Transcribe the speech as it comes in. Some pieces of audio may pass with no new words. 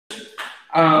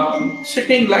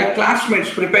sitting like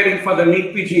classmates preparing for the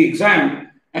NEET PG exam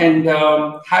and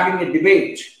having a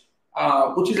debate,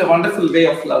 which is a wonderful way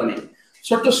of learning.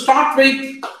 So to start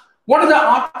with, what are the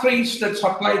arteries that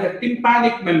supply the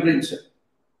tympanic membranes?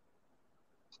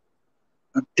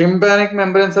 Tympanic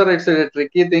membranes are, it's a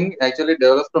tricky thing. Actually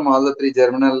develops from all the three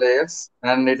germinal layers,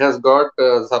 and it has got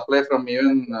supply from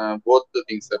even both the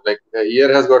things. Like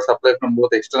ear has got supply from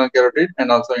both external carotid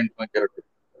and also internal carotid.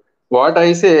 What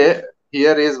I say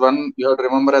here is one you have to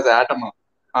remember as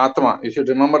Atma. You should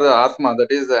remember the Atma,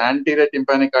 that is the anterior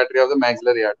tympanic artery of the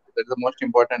maxillary artery. That is the most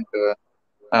important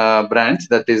branch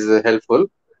that is helpful.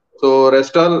 So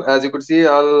rest all, as you could see,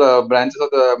 all branches of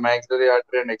the maxillary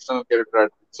artery and external carotid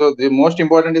artery. So the most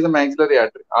important is the maxillary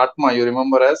artery, Atma. You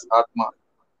remember as Atma.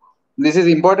 This is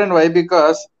important. Why?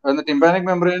 Because when the tympanic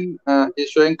membrane is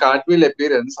showing cartwheel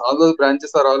appearance, all those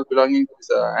branches are all belonging to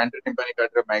this anterior tympanic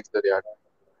artery of maxillary artery.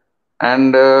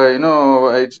 And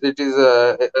it is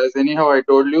as anyhow I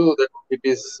told you that it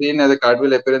is seen as a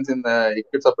cartwheel appearance in the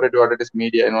acute suppurative otitis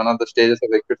media, in one of the stages of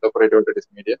the acute suppurative otitis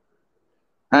media.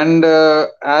 And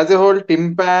as a whole,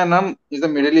 tympanum is the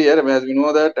middle ear, as we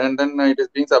know that, and then it is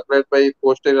being supplied by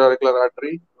posterior auricular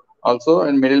artery also,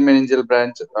 and middle meningeal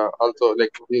branch also,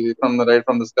 like from the right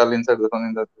from the skull inside the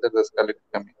skull it is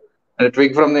coming, and a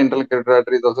twig from the internal carotid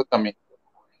artery is also coming.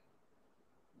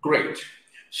 Great.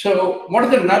 So, what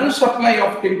is the nerve supply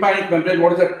of tympanic membrane?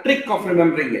 What is the trick of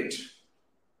remembering it?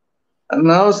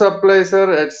 Nerve supply,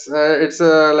 sir, it's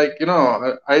like,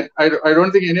 I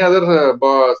don't think any other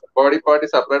body part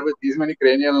is supplied with these many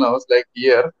cranial nerves like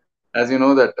ear, as you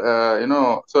know that,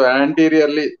 so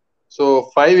anteriorly, so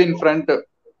 5 in front,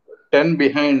 10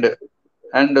 behind,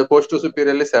 and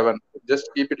posterior-superiorly 7. Just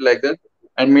keep it like that,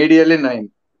 and medially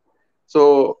 9.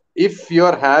 So if you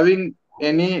are having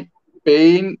any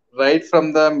pain right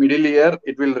from the middle ear,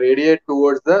 it will radiate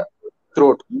towards the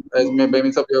throat, as by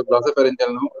means of your glossopharyngeal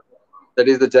nerve. That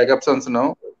is the Jacobson's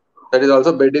nerve. That is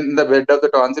also in the bed of the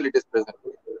tonsil it is present.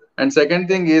 And second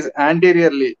thing is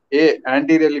anteriorly.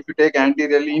 Anteriorly, if you take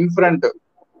anteriorly in front,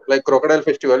 like crocodile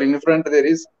festival, in front there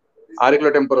is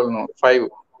auriculotemporal nerve, 5.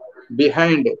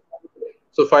 Behind,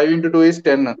 so 5 into 2 is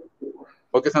 10.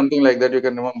 Okay, something like that you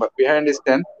can remember. Behind is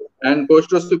 10. And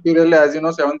posterior-superiorly, as you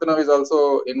know, 7th nerve is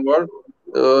also involved.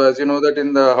 As you know that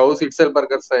in the house itself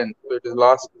occurs sign. So it is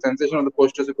lost. Sensation of the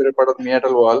posterior-superior part of the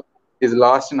meatal wall is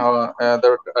lost in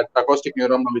the acoustic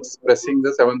neuron which is pressing the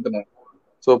 7th nerve.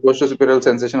 So posterior-superior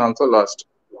sensation also lost.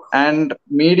 And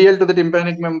medial to the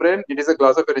tympanic membrane, it is a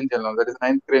glossopharyngeal nerve. That is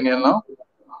 9th cranial nerve.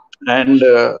 And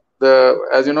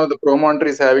as you know, the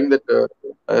promontory is having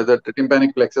that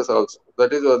tympanic plexus also.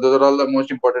 That is, those are all the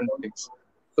most important things.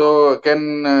 So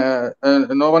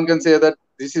no one can say that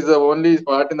this is the only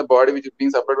part in the body which is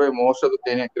being supplied by most of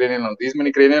the cranial nerves. These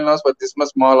many cranial nerves, but this much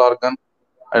small organ.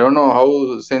 I don't know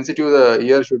how sensitive the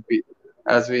ear should be,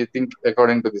 as we think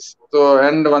according to this. So,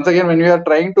 and once again, when we are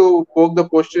trying to poke the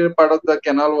posterior part of the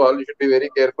canal wall, you should be very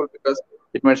careful because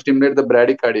it might stimulate the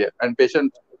bradycardia. And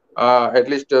patient, at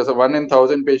least so 1 in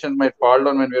 1,000 patients might fall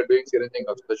down when we are doing syringing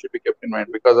also. That should be kept in mind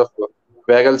because of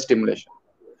vagal stimulation.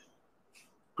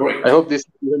 Great. I hope this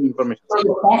is given information. So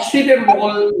the posterior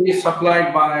wall is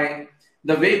supplied by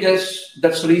the vagus.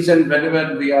 That's the reason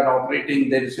whenever we are operating,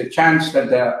 there is a chance that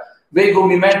the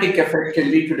vagomimetic effect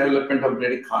can lead to development of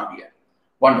bradycardia.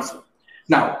 Wonderful.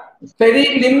 Now,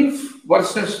 perilymph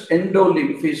versus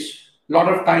endolymph is a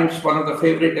lot of times one of the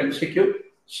favorite MCQ.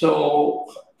 So,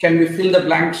 can we fill the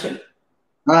blanks in?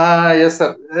 Yes,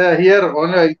 sir. Here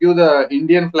only I'll give the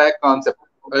Indian flag concept.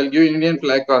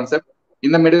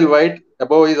 In the middle, white,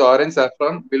 above is orange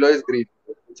saffron, below is green.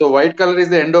 So white color is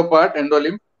the endo part,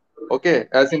 endolymph. Okay,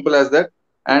 as simple as that.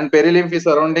 And perilymph is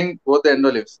surrounding both the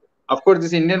endolymphs. Of course,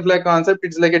 this Indian flag concept,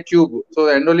 it's like a tube. So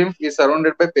the endolymph is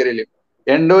surrounded by perilymph.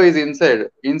 Endo is inside.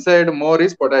 Inside more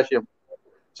is potassium.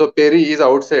 So peri is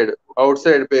outside.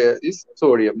 Outside is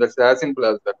sodium. That's as simple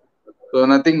as that. So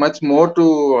nothing much more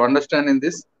to understand in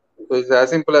this. So it's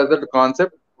as simple as that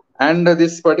concept. And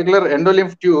this particular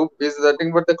endolymph tube is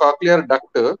nothing but the cochlear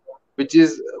duct, which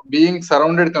is being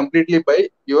surrounded completely by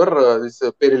your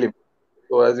perilymph.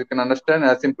 So as you can understand,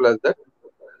 as simple as that.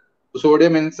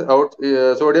 Sodium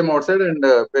sodium outside and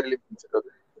perilymph inside.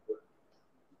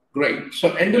 Great.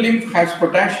 So endolymph has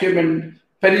potassium and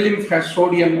perilymph has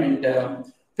sodium, and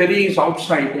peri is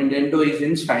outside and endo is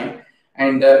inside.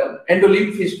 And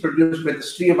endolymph is produced by the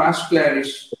stria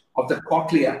vascularis of the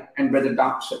cochlea and by the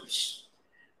dark cells.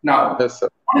 Now, yes,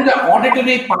 what is the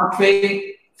auditory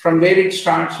pathway from where it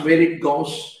starts, where it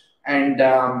goes, and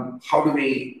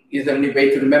is there any way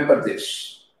to remember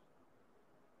this?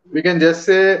 We can just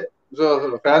say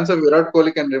So fans of Virat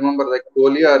Kohli can remember, like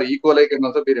Kohli or E. Kohli can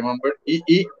also be remembered.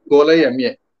 E. Kohli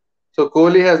MA. So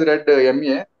Kohli has read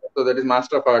MA, so that is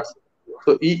Master of Arts.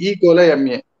 So E. Kohli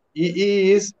MA.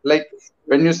 EE is like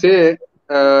when you say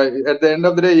at the end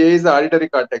of the day, A is the auditory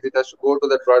cortex. It has to go to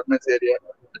the Brodmann's area,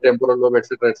 the temporal lobe,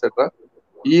 etc., etc.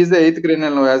 E is the eighth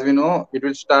cranial nerve. As we know, it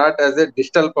will start as a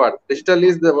distal part. Distal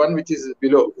is the one which is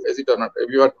below, is it or not? If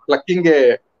you are plucking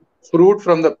a fruit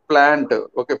from the plant,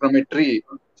 okay, from a tree,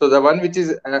 so the one which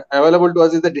is available to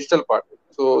us is the distal part.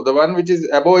 So the one which is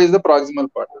above is the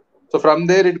proximal part. So from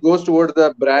there it goes towards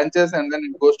the branches and then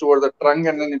it goes towards the trunk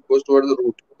and then it goes towards the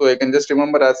root. So I can just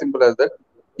remember as simple as that.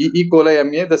 E. Coli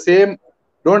MA, the same.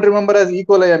 Don't remember as E.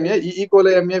 coli MA. E.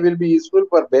 coli MA will be useful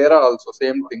for Bera also.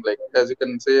 Same thing, like as you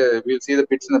can say, we'll see the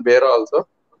pits in the Bera also.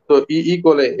 So E.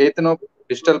 coli,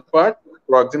 distal part,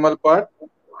 proximal part,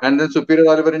 and then superior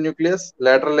alveolar nucleus,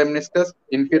 lateral lemniscus,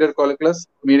 inferior colliculus,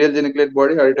 medial geniculate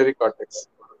body, auditory cortex.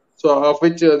 So of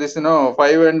which this fifth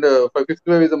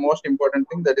wave is the most important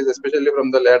thing. That is especially from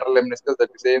the lateral lemniscus that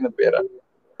we say in the Bera.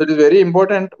 So it is very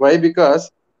important. Why?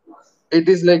 Because it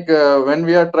is like when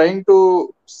we are trying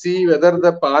to see whether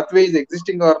the pathway is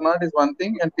existing or not is one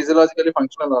thing and physiologically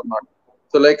functional or not.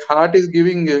 So like heart is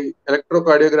giving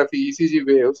electrocardiography, ECG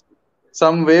waves.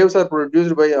 Some waves are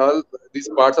produced by all these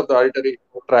parts of the auditory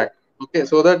tract. Okay,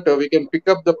 so that we can pick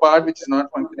up the part which is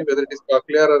not functioning, whether it is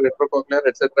cochlear or retrocochlear,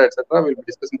 etc., etc. We'll be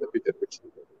discussing the future bits.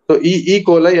 So E.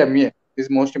 coli MA is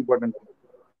most important.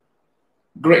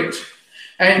 Great.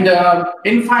 And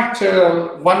in fact,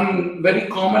 one very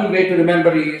common way to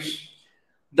remember is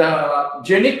the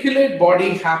geniculate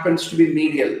body happens to be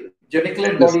medial.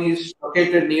 Geniculate body is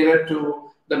located nearer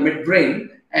to the midbrain,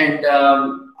 and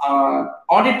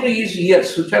auditory is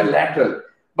ears, which are lateral.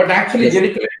 But actually,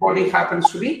 geniculate body happens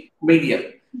to be medial.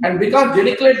 And because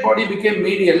geniculate body became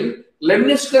medial,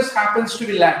 lemniscus happens to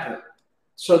be lateral.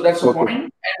 So that's the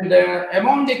point. And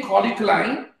among the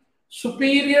colliculi,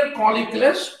 superior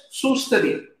colliculus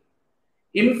susteri,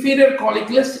 inferior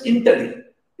colliculus interi.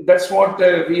 That's what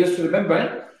we used to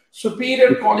remember.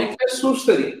 Superior colliculus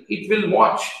susteri, it will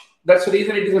watch. That's the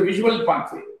reason it is a visual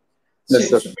pathway.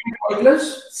 Superior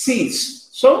colliculus sees,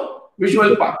 so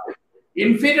visual pathway.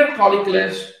 Inferior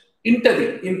colliculus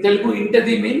interi. In Telugu,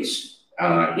 interi means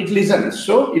it listens,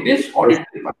 so it is auditory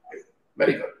pathway.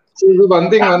 Very good. So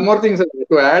one more thing, sir,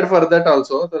 to add for that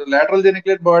also, the lateral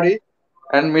geniculate body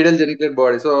and medial geniculate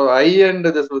body. So eye and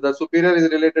the superior is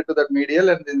related to that medial,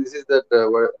 and then this is that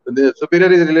the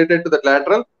superior is related to that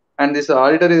lateral, and this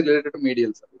auditory is related to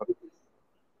medial. Sir.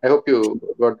 I hope you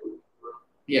got.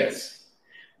 Yes.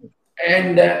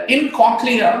 And in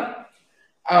cochlea,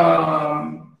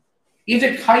 is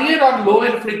it higher or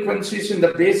lower frequencies in the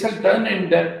basal turn,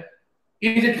 and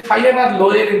is it higher or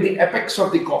lower in the apex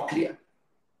of the cochlea?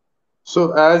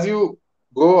 So as you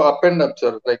go up and up,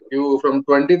 sir, like you from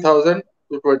 20,000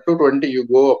 to 20, you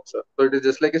go up, sir. So it is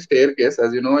just like a staircase.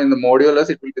 As you know, in the modulus,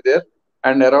 it will be there,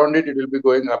 and around it, it will be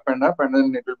going up, and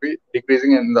then it will be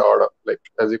decreasing in the order, like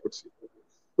as you could see.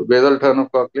 So basal turn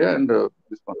of cochlea and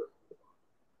this one.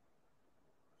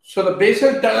 So the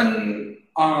basal turn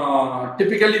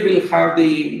typically will have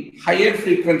the higher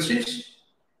frequencies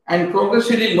and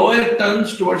progressively lower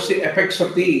turns towards the apex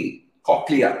of the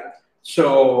cochlea.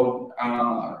 So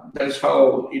that is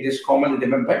how it is commonly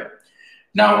remembered.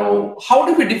 Now, how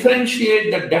do we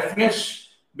differentiate the deafness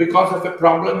because of a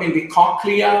problem in the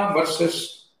cochlea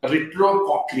versus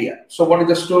retrocochlea? So what is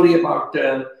the story about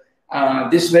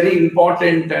this very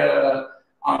important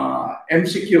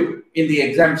MCQ in the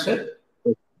exam, sir?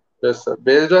 Yes, sir.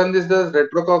 Based on this, the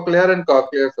retrocochlear and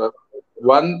cochlear, sir.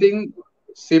 One thing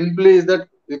simply is that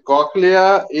the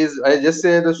cochlea is, I just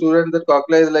say the student that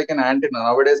cochlea is like an antenna.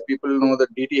 Nowadays, people know the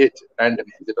DTH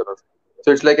antenna.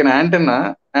 So it's like an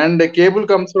antenna, and the cable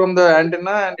comes from the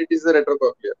antenna, and it is the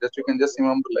retrocochlear. Just you can just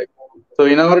remember like. So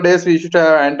in our days, we used to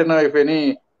have antenna. If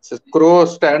any crow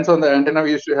stands on the antenna,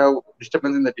 we used to have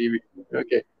disturbance in the TV.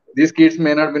 Okay, these kids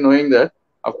may not be knowing that,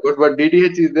 of course, but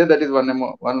DTH is there. That is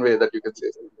one way that you can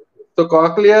say. So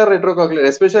cochlear, retrocochlear,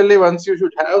 especially once you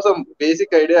should have some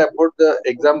basic idea about the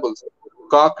examples.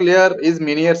 Cochlear is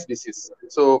Meniere's disease.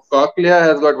 So cochlea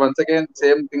has got once again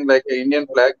same thing like an Indian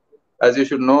flag, as you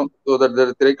should know. So that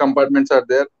the three compartments are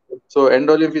there. So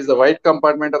endolymph is the white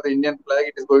compartment of the Indian flag.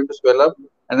 It is going to swell up,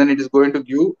 and then it is going to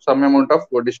give some amount of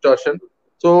distortion.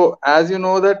 So as you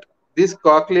know that this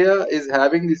cochlea is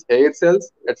having these hair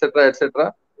cells, etc.,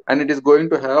 etc., and it is going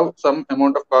to have some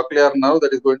amount of cochlear nerve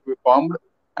that is going to be formed,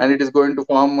 and it is going to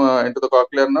form into the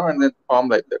cochlear nerve and then form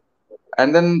like that.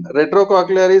 And then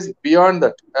retrocochlear is beyond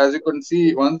that. As you can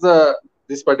see, once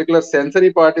this particular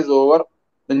sensory part is over,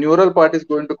 the neural part is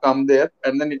going to come there,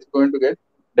 and then it's going to get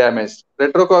damaged.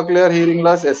 Retrocochlear hearing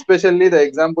loss, especially the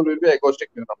example will be acoustic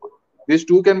neuron. These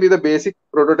two can be the basic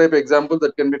prototype example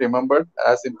that can be remembered,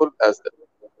 as simple as that.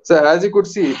 So as you could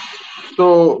see, so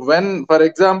when, for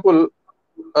example,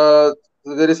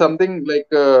 there is something like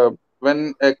when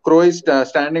a crow is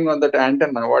standing on that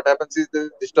antenna, what happens is the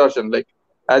distortion. Like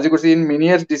as you could see in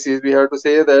Meniere's disease, we have to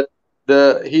say that the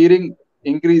hearing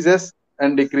increases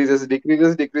and decreases,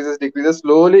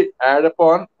 slowly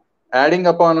adding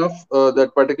upon of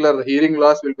that particular hearing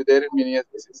loss will be there in Meniere's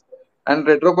disease. And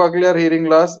retrocochlear hearing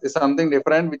loss is something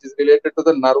different, which is related to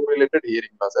the nerve-related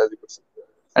hearing loss, as you could see.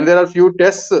 And there are few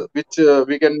tests which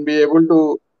we can be able to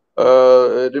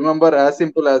remember as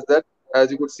simple as that,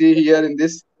 as you could see here in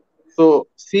this. So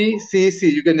CCC,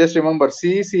 you can just remember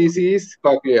CCC is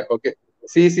cochlea. Okay,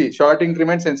 CC, short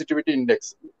increment sensitivity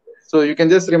index. So you can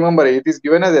just remember it is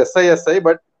given as SI,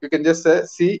 but you can just say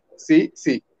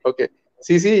CCC. Okay,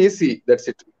 CC is C. That's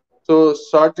it. So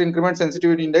short increment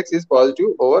sensitivity index is positive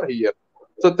over here.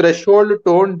 So threshold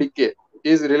tone decay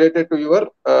is related to your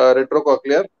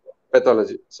retrocochlear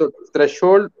pathology. So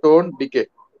threshold tone decay.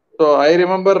 So I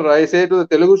remember I say to the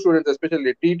Telugu students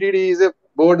especially, TTD is a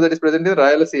board that is present in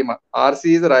Rayalaseema. RC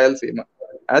is Rayalaseema.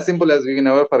 As simple as we can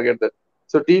never forget that.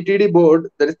 So TTD board,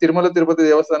 that is Tirumala Tirupati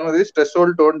Devasthanam, is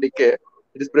threshold tone decay.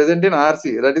 It is present in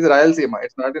RC, that is Rayalaseema.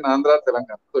 It's not in Andhra or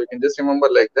Telangana. So you can just remember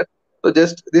like that. So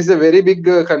just this is a very big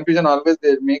confusion. Always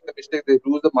they make the mistake, they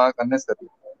lose the mark unnecessarily.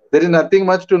 There is nothing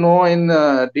much to know in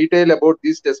detail about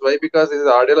these tests. Why? Because this is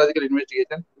audiological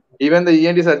investigation. Even the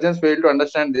ENT surgeons fail to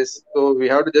understand this. So we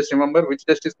have to just remember which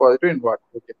test is positive and what.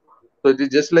 Okay. So it is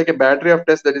just like a battery of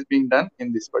tests that is being done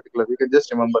in this particular. You can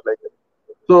just remember like that.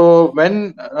 So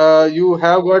when you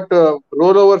have got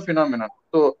rollover phenomenon.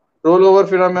 So rollover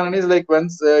phenomenon is like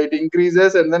once it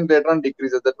increases and then later on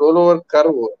decreases. The rollover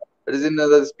curve, that is in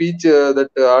the speech, that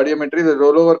audiometry, the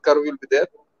rollover curve will be there.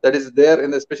 That is there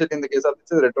in the, especially in the case of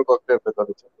this retrocochlear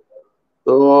pathology.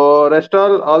 So rest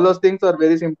all those things are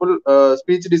very simple.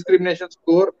 Speech discrimination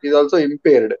score is also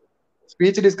impaired.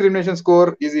 Speech discrimination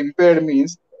score is impaired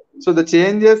means, so the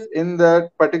changes in that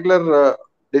particular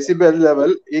decibel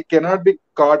level, it cannot be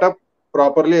caught up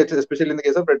properly, especially in the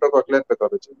case of retrocochlear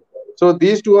pathology. So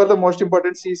these two are the most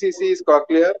important. CCC is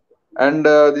cochlear, and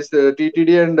this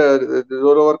TTD and the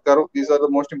rollover curve. These are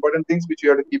the most important things which you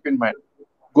have to keep in mind.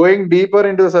 Going deeper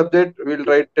into the subject, we'll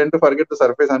tend to forget the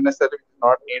surface unnecessarily, which is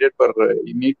not needed for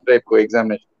NEET type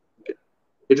examination. Okay.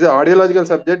 It's an audiological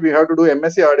subject. We have to do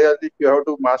MSc audiology. You have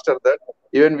to master that.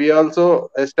 Even we also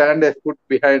stand a foot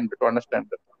behind to understand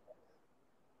that.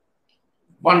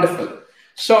 Wonderful.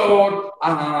 So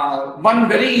one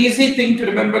very easy thing to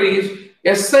remember is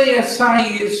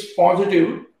SI is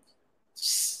positive.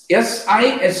 SI,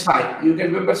 you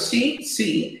can remember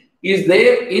C is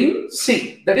there in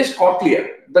C. That is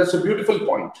cochlear. That's a beautiful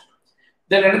point.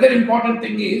 Then another important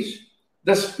thing is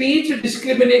the speech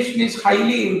discrimination is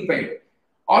highly impaired.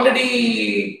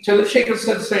 Already Chandrasekhar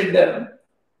sir said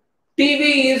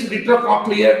TV is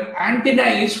retrocochlear, antenna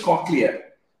is cochlear.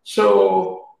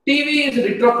 So TV is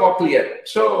retrocochlear.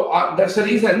 So that's the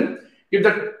reason if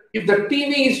the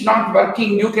TV is not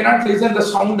working, you cannot listen the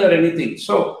sound or anything.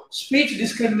 So speech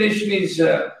discrimination is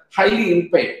highly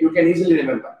impaired. You can easily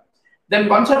remember. Then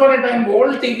once upon a time,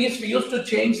 old TVs, we used to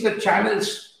change the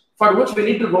channels for which we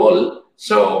need to roll.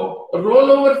 So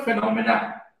rollover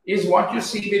phenomena is what you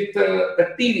see with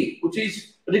the TV, which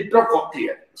is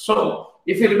retrocochlear. So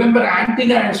if you remember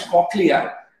antenna as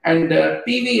cochlear and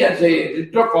TV as a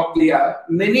retrocochlea,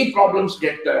 many problems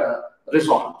get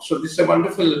resolved. So this is a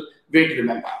wonderful way to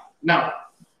remember. Now,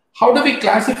 how do we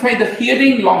classify the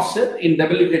hearing loss in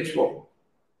WHO?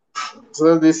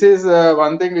 So this is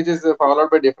one thing which is followed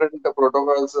by different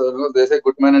protocols. They say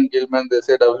Goodman and Gilman, they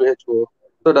say WHO.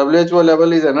 So WHO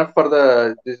level is enough for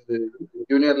the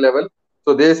junior level.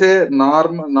 So they say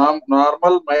normal,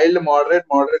 mild, moderate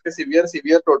to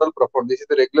severe, total, profound. This is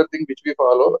the regular thing which we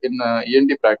follow in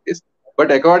ENT practice.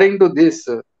 But according to this,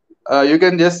 you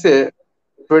can just say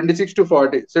 26 to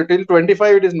 40. So till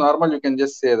 25 it is normal, you can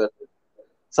just say that.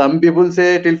 Some people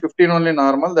say till 15 only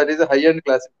normal. That is a high-end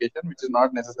classification, which is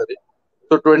not necessary.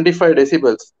 So 25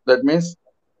 decibels. That means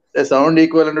a sound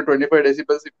equivalent to 25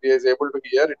 decibels, if he is able to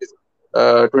hear, it is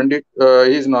 20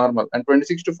 is normal. And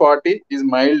 26 to 40 is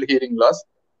mild hearing loss.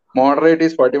 Moderate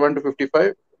is 41 to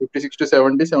 55, 56 to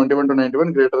 70, 71 to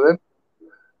 91, greater than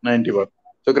 91.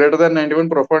 So greater than 91,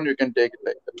 profound, you can take it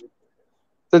like that.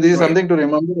 So this is something to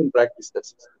remember in practice.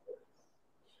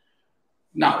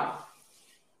 Now,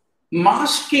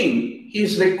 masking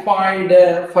is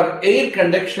required for air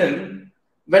conduction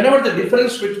whenever the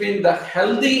difference between the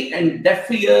healthy and deaf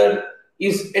ear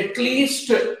is at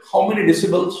least how many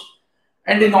decibels?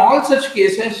 And in all such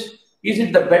cases, is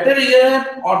it the better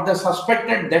ear or the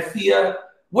suspected deaf ear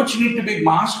which need to be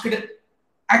masked?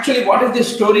 Actually, what is the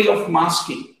story of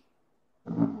masking?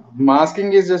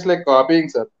 Masking is just like copying,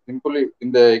 sir. Simply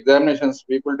in the examinations,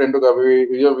 people tend to copy.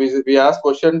 We ask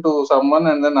question to someone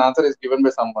and then answer is given by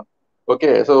someone.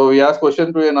 Okay, so we ask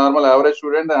question to a normal average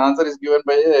student, the answer is given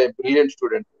by a brilliant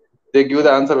student. They give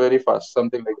the answer very fast,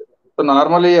 something like that. So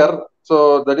normally here,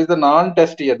 so that is the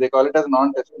non-test year. They call it as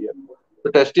non-test year. So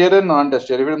test year and non-test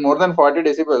year. If it is more than 40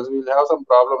 decibels, we will have some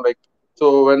problem. Like,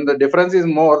 so when the difference is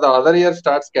more, the other ear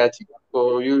starts catching.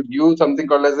 So you use something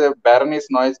called as a Baroness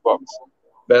noise box.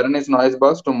 Baroness noise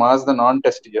box to mask the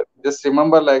non-test ear. Just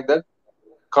remember like that.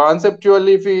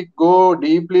 Conceptually, if we go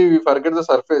deeply, we forget the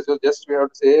surface. So just we have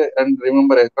to say and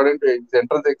remember. According to the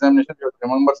entrance examination, you have to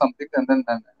remember something and then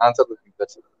answer the thing.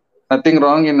 That's it. Nothing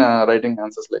wrong in writing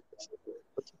answers like this.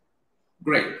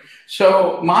 Great.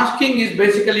 So masking is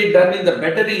basically done in the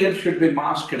better ear should be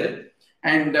masked,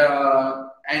 and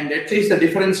at least the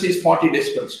difference is 40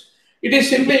 decibels. It is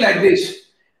simply like this.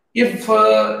 If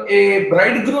a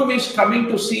bridegroom is coming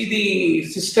to see the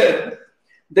sister,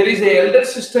 there is a elder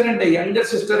sister and a younger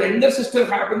sister. Younger sister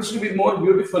happens to be more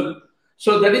beautiful.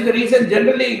 So that is the reason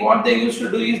generally what they used to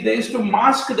do is they used to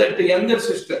mask that younger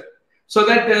sister so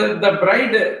that the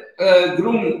bride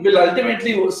groom will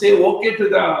ultimately say okay to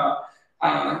the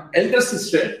elder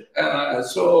sister.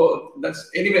 So that's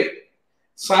anyway.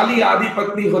 Sali Adi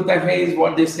Patni hota hai is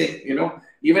what they say,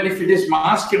 even if it is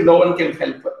masked, no one can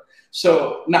help her.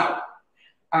 So now,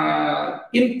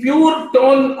 in pure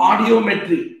tone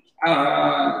audiometry,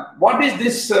 what is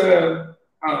this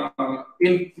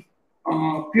in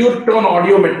pure tone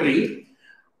audiometry?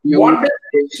 What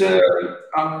is this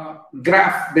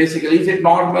graph basically? Is it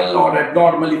normal or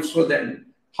abnormal? If so, then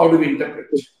how do we interpret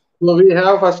it? So we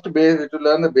have first base to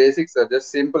learn the basics, sir. Just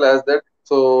simple as that.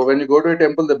 So when you go to a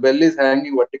temple, the bell is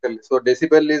hanging vertically. So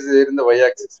decibel is there in the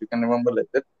y-axis. You can remember like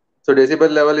that. So decibel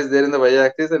level is there in the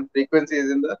y-axis and frequency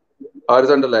is in the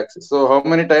horizontal axis. So how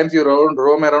many times you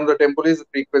roam around the temple is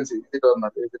frequency, is it or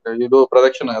not? Is it, you do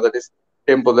pradakshina, that is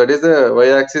temple. That is the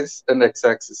y-axis and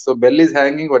x-axis. So bell is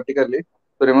hanging vertically.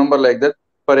 So remember like that.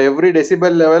 For every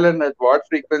decibel level and at what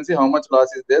frequency, how much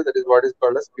loss is there? That is what is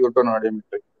called as pure tone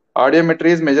audiometry. Audiometry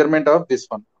is measurement of this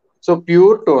one. So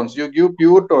pure tones, you give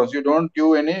pure tones. You don't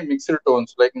give any mixed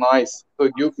tones like noise. So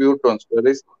give pure tones. That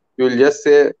is, you will just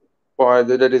say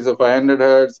that is a 500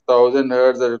 hertz, 1000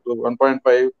 hertz, that is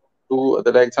 1.5, 2,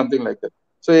 like something like that.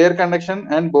 So air conduction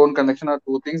and bone conduction are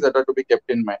two things that are to be kept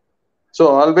in mind. So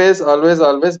always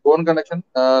bone conduction,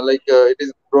 it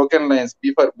is broken lines,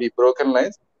 B for B, broken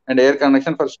lines, and air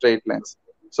conduction for straight lines.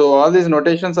 So all these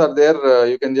notations are there.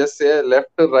 You can just say left,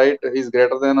 right is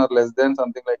greater than or less than,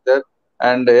 something like that.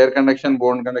 And air conduction,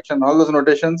 bone conduction, all those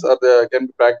notations are can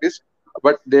be practiced,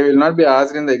 but they will not be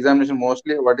asked in the examination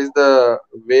mostly. What is the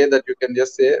way that you can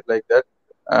just say like that?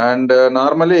 And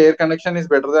normally air conduction is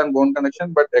better than bone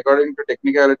conduction, but according to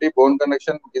technicality, bone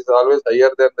conduction is always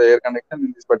higher than the air conduction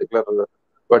in this particular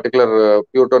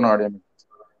pure tone audiometry.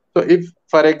 So if,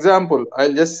 for example,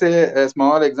 I'll just say a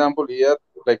small example here,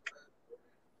 like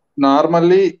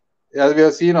normally, as we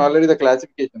have seen already, the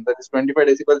classification, that is 25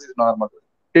 decibels is normal.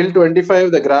 Till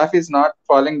 25, the graph is not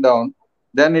falling down,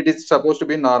 then it is supposed to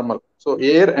be normal. So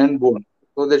air and bone.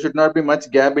 So there should not be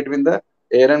much gap between the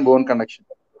air and bone conduction.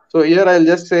 So here I'll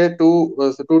just say two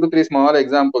to three small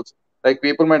examples. Like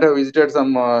people might have visited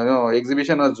some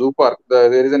exhibition or zoo park.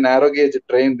 There is a narrow gauge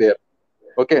train there.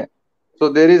 Okay. So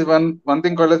there is one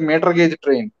thing called as meter gauge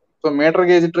train. So meter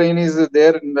gauge train is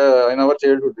there in our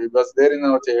childhood. It was there in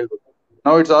our childhood.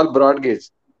 Now it's all broad gauge.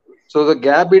 So the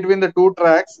gap between the two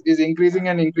tracks is increasing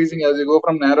and increasing as you go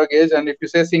from narrow gauge. And if you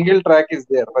say single track is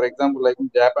there, for example, like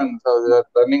in Japan, so they are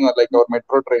running on like our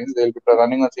metro trains, they'll be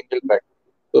running on single track.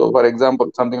 So for example,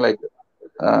 something like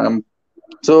that.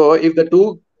 So if the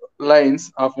two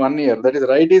lines of 1 year, that is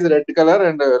right is red color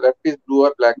and left is blue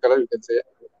or black color, you can say.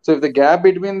 So if the gap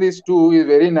between these two is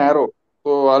very narrow,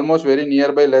 so almost very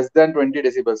nearby, less than 20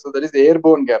 decibels. So that is the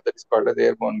airborne gap, that is called as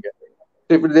airborne gap.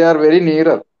 So if they are very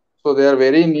nearer,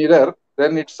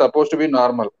 then it's supposed to be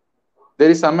normal.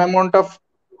 There is some amount of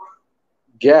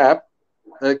gap,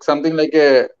 like something like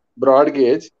a broad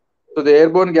gauge. So the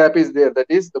airborne gap is there. That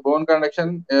is, the bone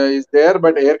conduction is there,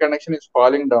 but air conduction is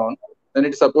falling down. Then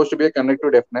it's supposed to be a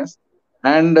conductive deafness.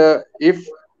 And if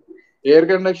air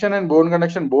conduction and bone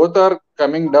conduction both are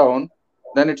coming down,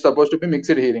 then it's supposed to be mixed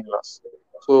hearing loss.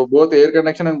 So both air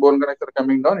conduction and bone conduction are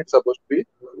coming down, it's supposed to be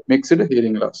mixed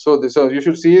hearing loss. So you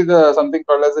should see something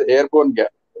called as the airborne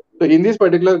gap. So in this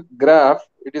particular graph,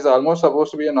 it is almost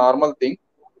supposed to be a normal thing.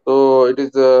 So it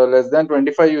is less than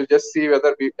 25. You just see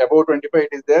whether above 25 it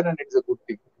is there, and it is a good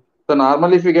thing. So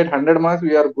normally, if we get 100 marks,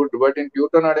 we are good. But in pure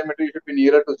tone audiometry, you should be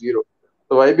nearer to zero.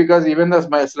 So why? Because even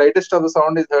the slightest of the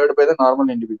sound is heard by the normal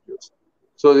individuals.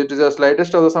 So it is the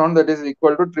slightest of the sound that is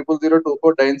equal to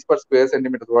 0024 dynes per square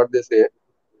centimeter. What they say.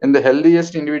 In the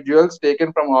healthiest individuals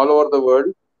taken from all over the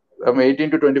world, 18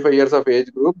 to 25 years of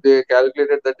age group, they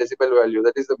calculated the decibel value.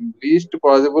 That is the least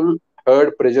possible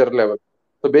heard pressure level.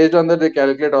 So based on that, they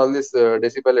calculate all this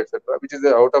decibel, etc., which is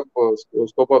out of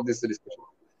scope of this discussion.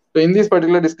 So in this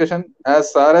particular discussion,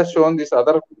 as Sar has shown this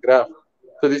other graph,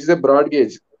 so this is a broad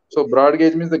gauge. So broad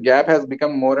gauge means the gap has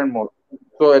become more and more.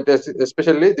 So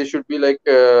especially this should be like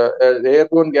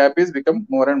airborne gap is become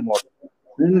more and more.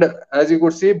 And as you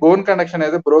could see, bone conduction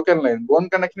has a broken line. Bone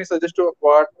conduction is suggestive of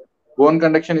what? Bone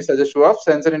conduction is suggestive of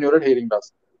sensory neural hearing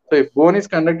loss. So if bone is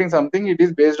conducting something, it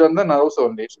is based on the nerves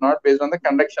only. It's not based on the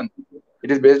conduction.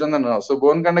 It is based on the nerves. So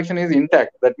bone conduction is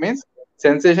intact. That means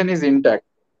sensation is intact.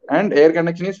 And air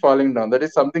conduction is falling down. That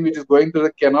is something which is going through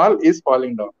the canal is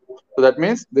falling down. So that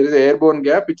means there is an airborne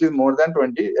gap which is more than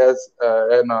 20 as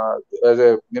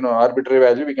a arbitrary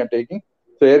value we can taking.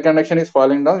 So air conduction is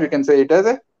falling down. We can say it as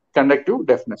a conductive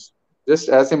deafness. Just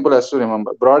as simple as to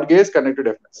remember. Broad gauge conductive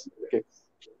deafness. Okay.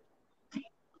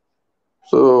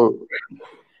 So.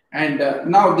 And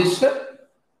now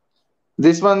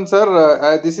this one,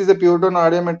 sir, this is a pure tone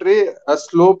audiometry, a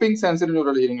sloping sensory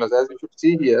neural hearing loss, as you should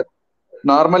see here.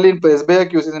 Normally in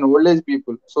presbyopic uses in old age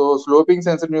people. So sloping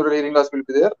sensory neural hearing loss will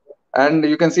be there. And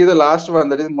you can see the last one,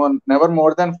 that is never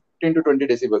more than 15 to 20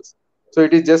 decibels. So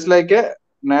it is just like a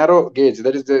narrow gauge.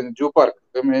 That is the zoo park.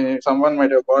 I mean, someone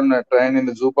might have gone train in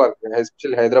the zoo park,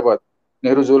 especially Hyderabad,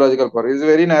 Nehru Zoological Park. It is a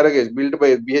very narrow gauge built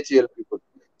by BHEL people.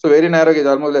 So very narrow gauge,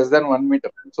 almost less than 1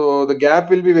 meter. So the gap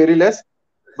will be very less.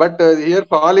 But here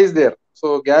fall is there.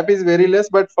 So gap is very less,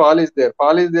 but fall is there.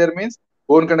 Fall is there means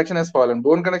bone conduction has fallen.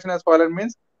 Bone conduction has fallen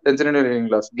means sensory neural hearing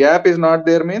loss. Gap is not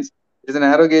there means it is a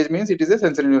narrow gauge means it is a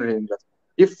sensory neural hearing loss.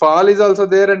 If fall is also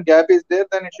there and gap is there,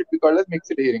 then it should be called as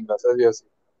mixed hearing loss, as you have seen.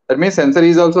 That means sensory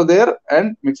is also there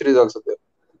and mixed is also there.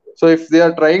 So if they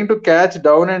are trying to catch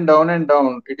down and down and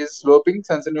down, it is sloping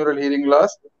sensory neural hearing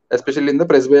loss, especially in the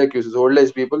presbyopic cases. Old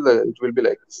age people, it will be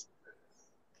like this.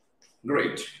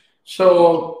 Great.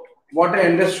 So what I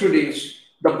understood is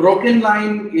the broken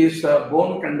line is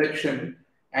bone conduction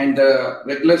and the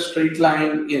regular straight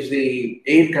line is the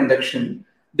air conduction.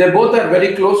 They both are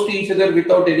very close to each other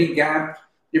without any gap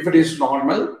if it is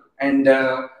normal, and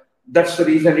that's the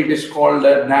reason it is called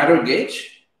a narrow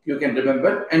gauge, you can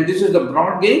remember. And this is the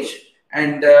broad gauge,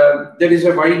 and there is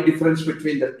a wide difference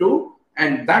between the two,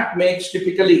 and that makes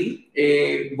typically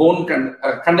a bone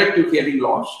conductive hearing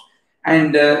loss.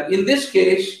 And in this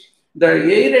case, the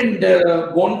air and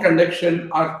bone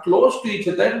conduction are close to each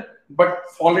other but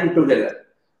fallen together.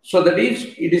 So that is,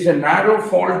 it is a narrow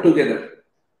fall together,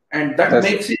 and that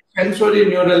makes it sensory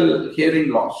neural hearing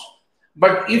loss.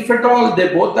 But if at all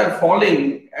they both are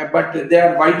falling, but they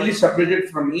are widely separated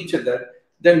from each other,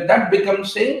 then that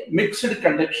becomes a mixed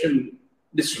conduction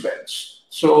disturbance.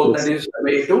 So that is the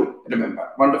way to remember.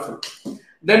 Wonderful.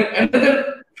 Then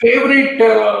another favorite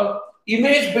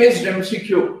image-based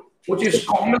MCQ, which is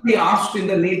commonly asked in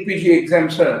the NEET PG exam,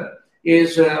 sir,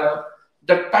 is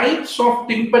the types of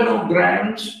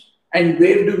tympanograms and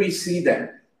where do we see them?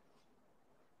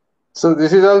 So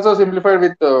this is also simplified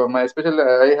with my special.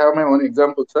 I have my own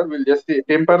example, sir. We'll just see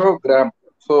tympanogram.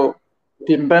 So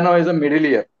tympano is a middle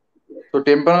ear. So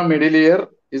tympano middle ear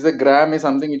is a gram is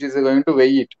something which is going to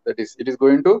weigh it. That is, it is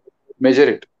going to measure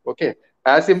it. Okay,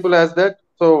 as simple as that.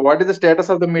 So what is the status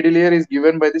of the middle ear is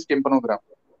given by this tympanogram.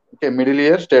 Okay, middle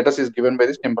ear status is given by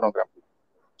this tympanogram.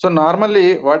 So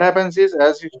normally what happens is,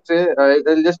 as you say,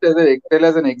 I'll just tell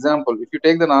as an example. If you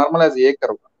take the normal as A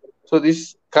curve, so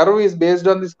this curve is based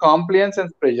on this compliance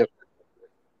and pressure.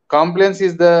 Compliance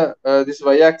is the this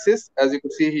y-axis, as you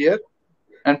could see here,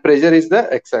 and pressure is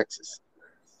the x-axis.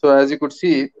 So as you could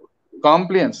see,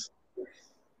 compliance,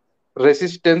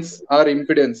 resistance or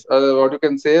impedance, what you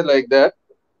can say like that.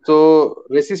 So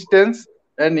resistance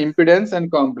and impedance and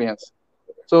compliance.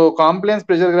 So compliance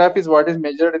pressure graph is what is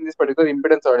measured in this particular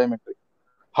impedance audiometry.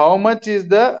 How much is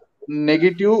the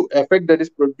negative effect that is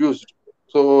produced?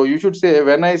 So you should say,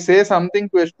 when I say something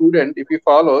to a student, if he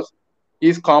follows, he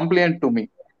is compliant to me.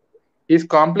 He is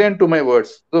compliant to my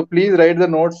words. So please write the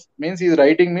notes, means he is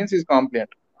writing means he is compliant.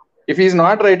 If he is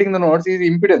not writing the notes, he is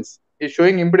impedance. He is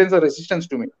showing impedance or resistance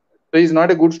to me. So he is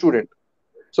not a good student.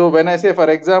 So when I say, for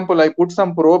example, I put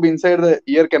some probe inside the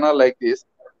ear canal like this,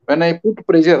 when I put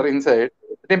pressure inside,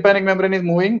 the tympanic membrane is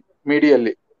moving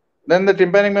medially. Then the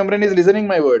tympanic membrane is listening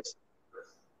my words.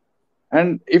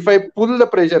 And if I pull the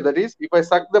pressure, that is, if I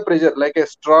suck the pressure like a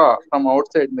straw from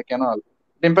outside in the canal,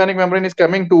 tympanic membrane is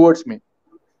coming towards me.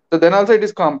 So then also it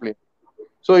is complete.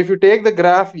 So if you take the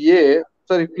graph A,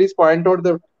 sorry, please point out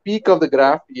the peak of the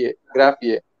graph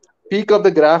A. Peak of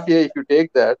the graph A, if you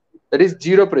take that, that is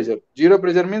zero pressure. Zero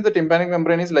pressure means the tympanic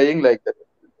membrane is lying like that.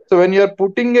 So when you are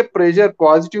putting a pressure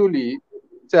positively,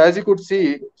 so as you could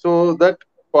see, so that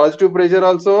positive pressure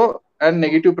also and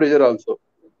negative pressure also.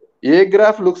 A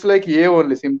graph looks like A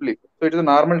only simply. So it is a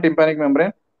normal tympanic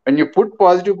membrane. When you put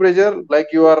positive pressure, like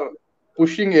you are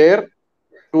pushing air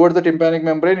towards the tympanic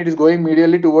membrane, it is going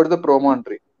medially towards the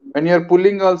promontory. When you are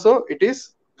pulling also, it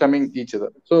is coming each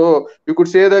other. So you could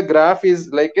say the graph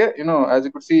is like a, as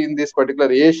you could see in this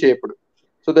particular A-shaped.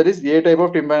 So that is A type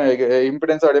of tympanic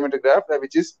impedance audiometric graph,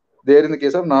 which is there in the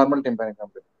case of normal tympanic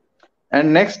membrane.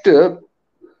 And next,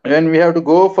 when we have to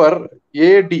go for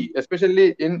AD,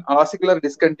 especially in ossicular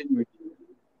discontinuity.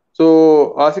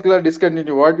 So ossicular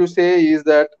discontinuity, what you say is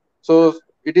that, so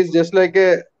it is just like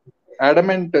a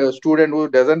adamant student who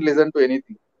doesn't listen to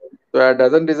anything. So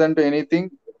doesn't listen to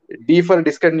anything. D for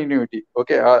discontinuity.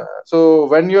 Okay. So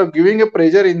when you are giving a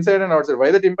pressure inside and outside, why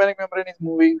the tympanic membrane is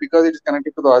moving? Because it is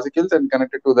connected to the ossicles and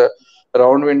connected to the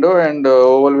round window and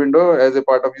oval window as a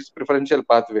part of this preferential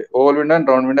pathway. Oval window and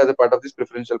round window as a part of this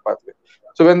preferential pathway.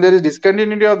 So when there is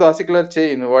discontinuity of the ossicular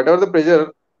chain, whatever the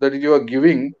pressure that you are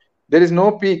giving, there is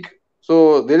no peak.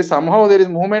 So there is somehow there is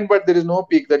movement, but there is no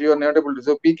peak that you are not able to.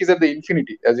 So peak is at the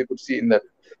infinity, as you could see in that.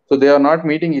 So they are not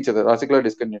meeting each other. Ossicular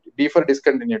discontinuity. D for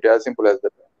discontinuity, as simple as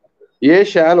that. A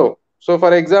shallow. So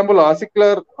for example,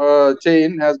 ossicular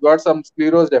chain has got some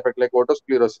sclerosed effect like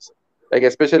otosclerosis. Like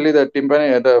especially the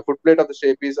tympanic, the foot plate of the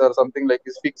stapes or something like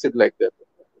is fixed like that.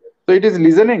 So it is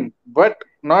listening, but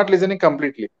not listening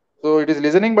completely. So it is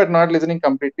listening, but not listening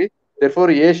completely.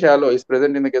 Therefore, A shallow is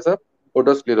present in the case of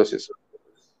otosclerosis.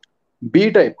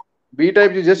 B type. B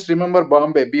type, you just remember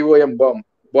Bombay, BOM, bomb.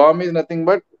 Bomb is nothing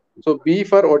but, so B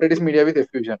for otitis media with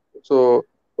effusion. So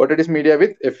otitis media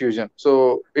with effusion.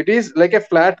 So it is like a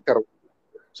flat curve.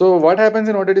 So what happens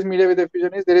in otitis media with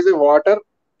effusion is there is a water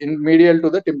in medial to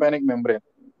the tympanic membrane.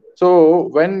 So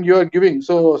when you are giving,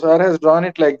 so sir has drawn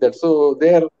it like that. So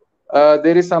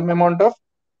there is some amount of,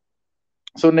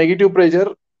 so negative pressure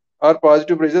or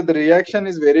positive pressure, the reaction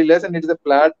is very less and it is a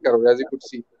flat curve, as you could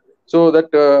see. So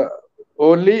that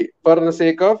only for the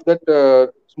sake of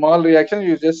that small reaction,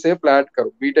 you just say flat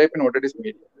curve, B type in otitis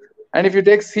media. And if you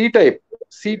take C type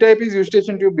is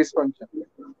eustachian tube dysfunction.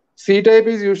 C type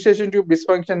is eustachian tube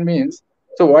dysfunction means,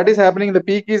 so what is happening? The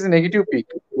peak is negative peak.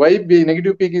 Why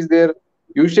negative peak is there?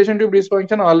 Eustachian tube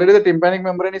dysfunction, already the tympanic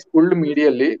membrane is pulled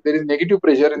medially. There is negative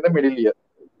pressure in the middle ear.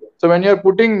 So when you are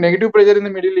putting negative pressure in the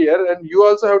middle ear and you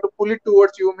also have to pull it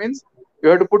towards you, means you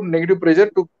have to put negative pressure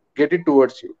to get it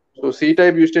towards you. So C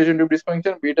type eustachian tube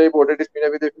dysfunction, B type otitis media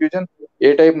with effusion,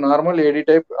 A type normal, AD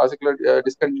type ossicular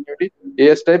discontinuity,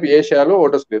 AS type A shallow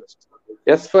otosclerosis.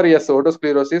 S for S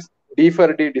otosclerosis, D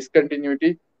for D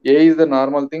discontinuity, A is the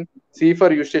normal thing, C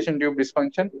for eustachian tube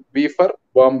dysfunction, B for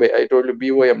Bombay. I told you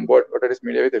BOM, otitis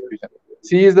media with effusion.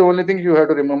 C is the only thing you have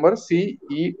to remember,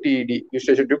 CETD,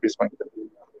 eustachian tube dysfunction.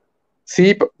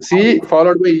 C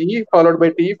followed by E, followed by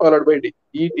T, followed by D.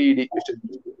 E, T, D.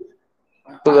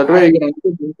 So that way you can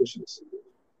answer these questions.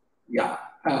 Yeah.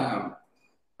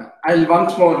 I'll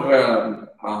once more.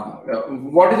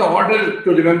 What is the order to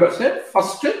remember, sir?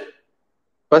 First?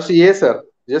 First A, sir.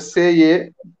 Just say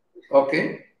A.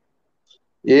 Okay.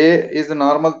 A is the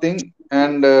normal thing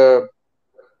and AD.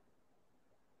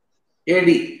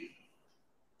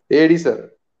 AD,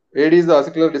 sir. AD is the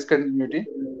ossicular discontinuity.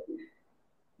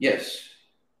 Yes.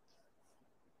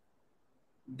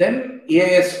 Then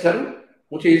AS curve,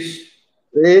 which is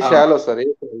A shallow, sir. A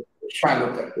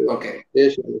shallow curve. Okay. A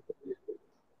shallow.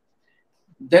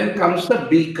 Then comes the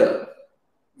B curve.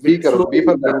 B curve. B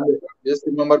for Bombay. Just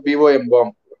remember BOM,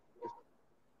 bomb.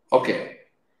 Okay.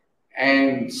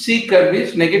 And C curve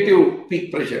is negative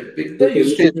peak pressure with the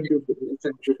eustachian tube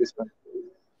dysfunction.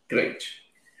 Great.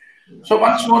 So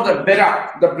once more, the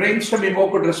BERA, the brainstem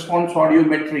evoked response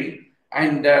audiometry,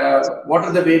 and what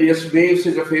are the various waves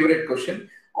is a favorite question.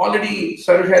 Already,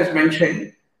 Saroj has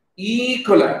mentioned E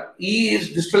equivalent. E is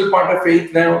distal part of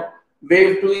eighth nerve.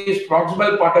 Wave 2 is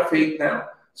proximal part of eighth nerve.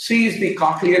 C is the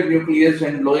cochlear nucleus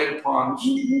and lower pons.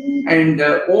 And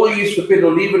O is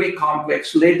superior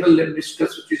complex, lateral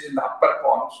lemniscus, which is in the upper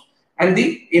pons. And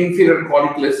the inferior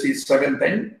colliculus is 7th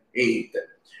and 8th.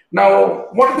 Now,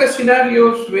 what are the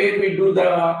scenarios where we do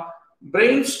the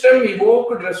brainstem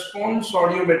evoked response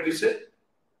audiometry, sir?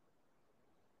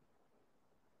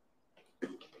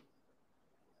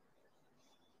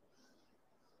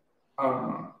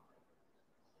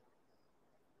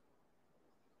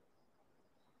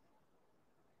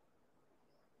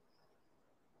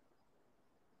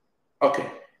 Okay.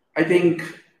 I think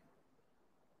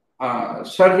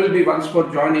sir will be once more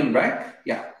joining back.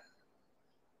 Yeah.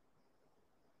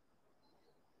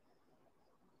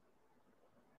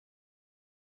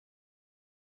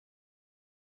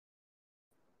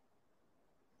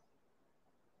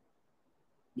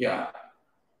 Yeah.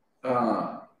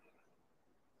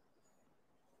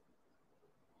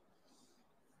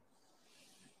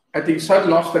 I think sir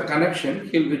lost the connection.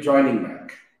 He'll be joining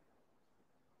back.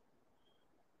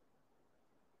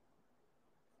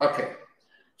 Okay.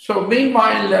 So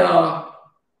meanwhile,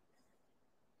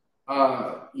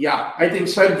 yeah, I think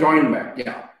sir joined back.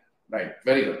 Yeah. Right.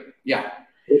 Very good. Yeah.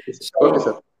 Okay, sir.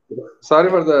 So,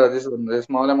 Sorry yeah. for this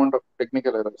small amount of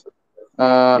technical error, sir.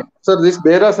 Yeah. Sir, this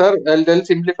Bera, sir, I'll tell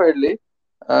simplifiedly.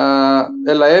 A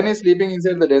lion is sleeping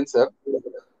inside the den, sir.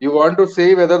 You want to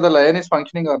see whether the lion is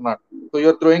functioning or not. So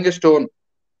you're throwing a stone.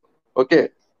 Okay.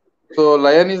 So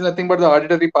lion is nothing but the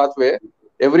auditory pathway.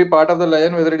 Every part of the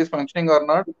lion, whether it is functioning or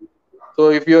not. So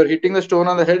if you are hitting the stone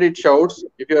on the head, it shouts.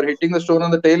 If you are hitting the stone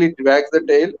on the tail, it wags the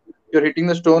tail. If you're hitting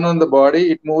the stone on the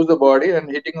body, it moves the body,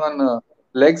 and hitting on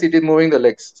legs, it is moving the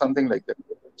legs, something like that.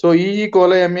 So E.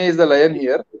 coli MA is the lion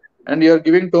here, and you are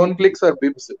giving tone clicks or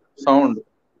bibs sound.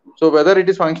 So whether it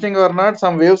is functioning or not,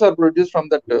 some waves are produced from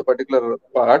that particular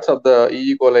parts of the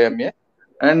E. coli MA,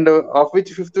 and of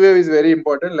which fifth wave is very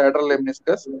important, lateral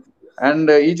lemniscus, and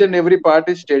each and every part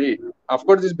is steady. Of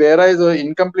course, this BERA is an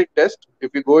incomplete test.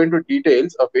 If you go into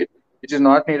details of it, which is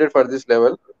not needed for this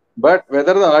level, but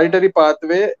whether the auditory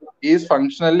pathway is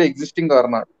functionally existing or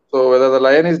not. So whether the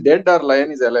lion is dead or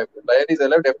lion is alive. If lion is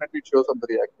alive, definitely it shows on the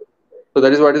reactor. So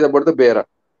that is what is about the BERA.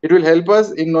 It will help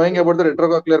us in knowing about the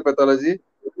retrocochlear pathology,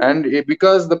 and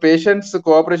because the patient's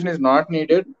cooperation is not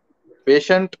needed,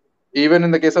 patient, even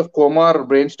in the case of coma or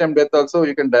brainstem death also,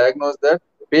 you can diagnose that.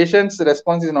 Patient's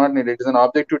response is not needed. It is an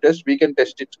objective test. We can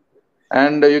test it.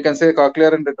 And you can say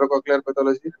cochlear and retrocochlear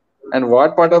pathology. And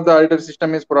what part of the auditory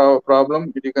system is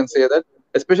problem, you can say that.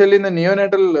 Especially in the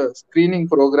neonatal screening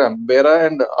program, BERA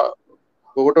and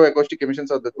photoacoustic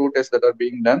emissions are the two tests that are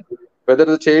being done. Whether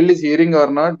the child is hearing or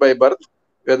not by birth,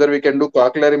 whether we can do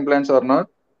cochlear implants or not,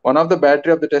 one of the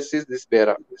battery of the tests is this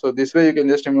BERA. So this way you can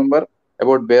just remember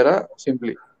about BERA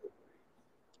simply.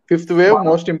 Fifth wave,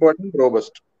 most important,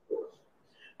 robust.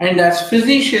 And as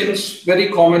physicians, very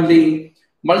commonly,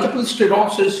 multiple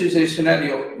sclerosis is a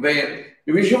scenario where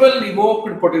visual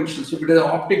evoked potentials, if it is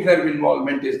optic nerve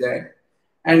involvement is there,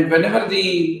 and whenever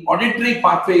the auditory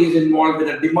pathway is involved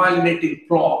with the demyelinating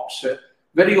clots,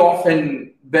 very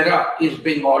often BERA is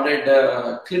being ordered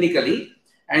clinically,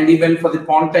 and even for the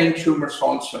pontine tumors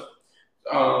also,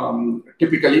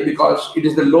 typically because it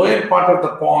is the lower part of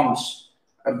the pons,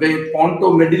 where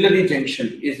pontomedullary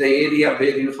junction is the area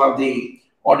where you have the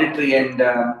auditory and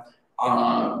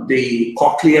the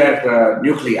cochlear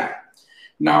nuclei.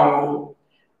 Now,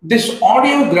 this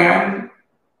audiogram,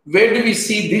 where do we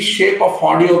see this shape of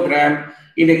audiogram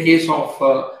in a case of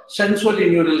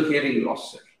sensorineural hearing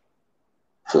loss, sir?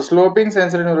 So sloping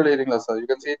sensorineural hearing loss, sir. You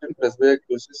can see it in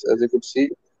presbyaciosis, as you could see.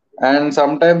 And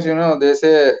sometimes, they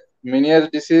say Meniere's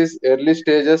disease, early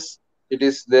stages, it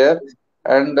is there.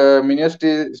 And Meniere's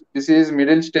disease,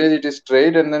 middle stage, it is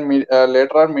straight. And then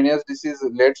later on, Meniere's disease,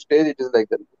 late stage, it is like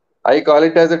that. I call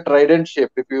it as a trident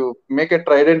shape. If you make a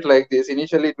trident like this,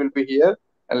 initially it will be here,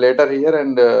 and later here,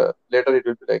 and later it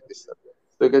will be like this, sir.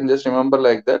 So you can just remember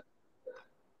like that.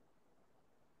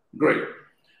 Great.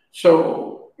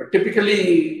 So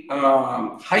typically,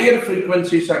 higher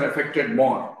frequencies are affected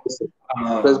more.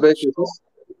 Presbyaciosis,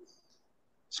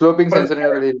 sloping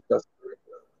sensorineural hearing loss.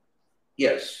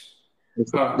 Yes.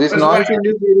 This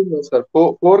noise-induced hearing loss, sir.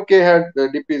 4K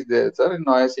had dip is there, sir, in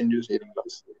noise-induced hearing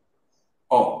loss.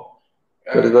 Oh,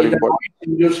 that is very in important. The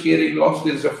noise-induced hearing loss,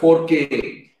 there is a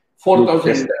 4K,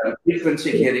 4,000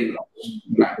 frequency hearing loss.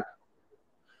 Right.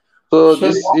 So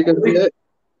this you can say.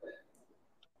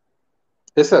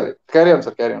 Yes, sir. Carry on,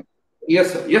 sir. Carry on.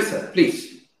 Yes, sir. Yes, sir.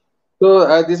 Please.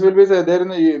 So this will be there in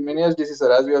the Meniere's disease,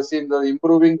 sir. As we have seen the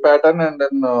improving pattern, and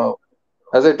then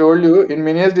as I told you, in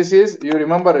Meniere's disease, you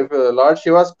remember if Lord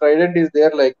Shiva's trident is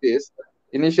there like this,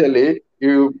 initially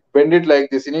you bend it like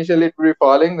this. Initially it will be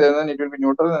falling, then it will be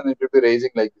neutral, and it will be raising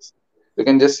like this. You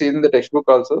can just see in the textbook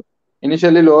also.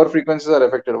 Initially lower frequencies are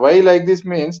affected. Why like this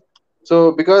means,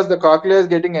 so because the cochlea is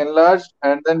getting enlarged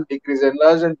and then decrease,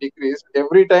 enlarged and decrease.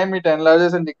 Every time it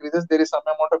enlarges and decreases, there is some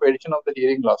amount of addition of the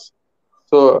hearing loss.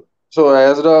 So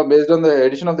based on the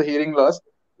addition of the hearing loss,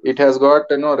 it has got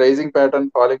rising pattern,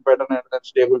 falling pattern, and then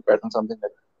stable pattern, something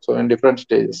like that. So in different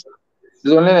stages.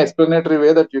 This is only an explanatory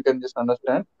way that you can just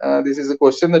understand. This is a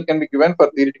question that can be given for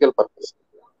theoretical purpose.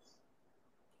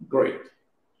 Great.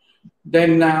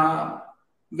 Then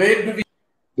Where do we,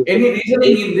 any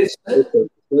reasoning in this?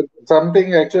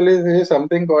 Something actually is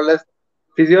something called as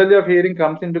physiology of hearing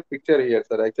comes into picture here,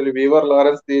 sir. Actually, Weaver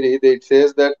Lawrence theory, it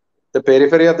says that the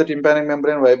periphery of the tympanic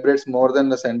membrane vibrates more than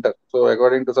the center. So,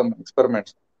 according to some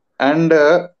experiments, and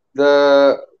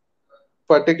the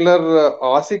particular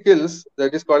ossicles,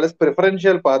 that is called as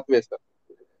preferential pathway, sir.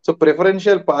 So,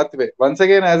 preferential pathway. Once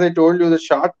again, as I told you, the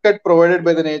shortcut provided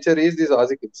by the nature is these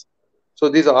ossicles. So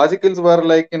these ossicles were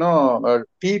like,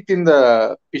 teeth in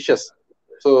the fishes.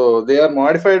 So they are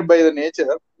modified by the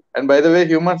nature. And by the way,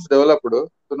 humans developed,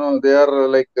 they are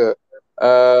like,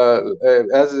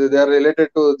 as they are related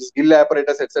to this gill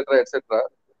apparatus, etc., etc.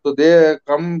 So they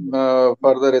come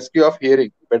for the rescue of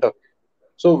hearing better.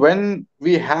 So when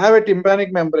we have a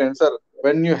tympanic membrane, sir,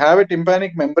 when you have a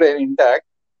tympanic membrane intact,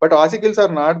 but ossicles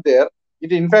are not there,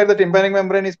 it in fact the tympanic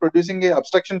membrane is producing a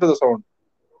obstruction to the sound.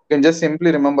 You can just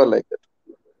simply remember like that.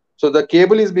 So the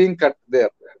cable is being cut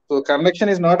there. So conduction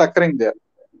is not occurring there.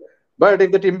 But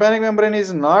if the tympanic membrane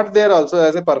is not there also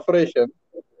as a perforation,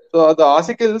 so the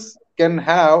ossicles can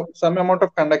have some amount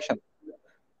of conduction.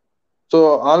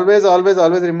 So always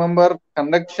remember,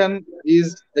 conduction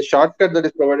is a shortcut that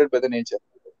is provided by the nature.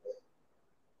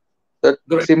 That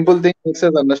simple thing makes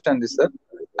us understand this, sir.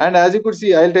 And as you could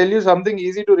see, I'll tell you something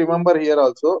easy to remember here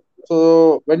also.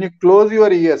 So when you close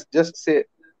your ears, just say,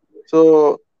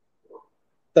 so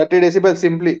 30 decibels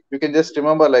simply, you can just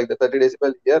remember like the 30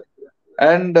 decibel here.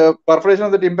 And perforation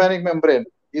of the tympanic membrane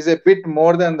is a bit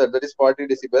more than that, that is 40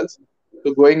 decibels.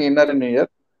 So going inner and ear.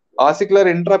 Ossicular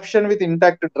interruption with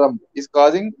intact drum is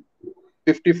causing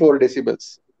 54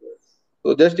 decibels.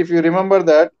 So just if you remember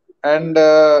that, and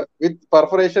with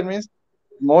perforation means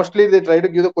mostly they try to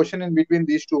give the question in between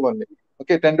these two only.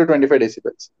 Okay, 10 to 25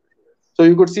 decibels. So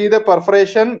you could see the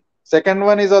perforation. Second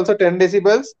one is also 10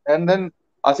 decibels, and then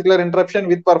ossicular interruption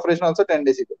with perforation also 10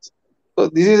 decibels. So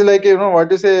this is like,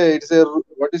 what you say, it's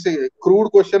a crude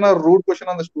question or rude question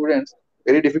on the students.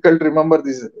 Very difficult to remember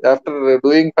this. After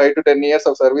doing 5 to 10 years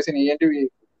of service in ENT, we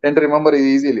tend to remember it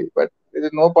easily. But there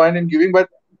is no point in giving. But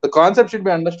the concept should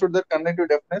be understood that conjunctive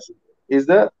deafness is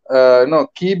the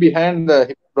key behind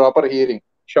the proper hearing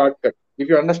shortcut. If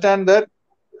you understand that,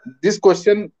 this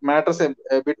question matters a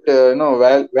bit,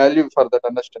 value for that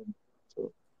understanding.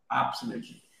 So.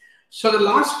 Absolutely. So the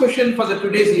last question for the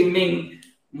today's evening,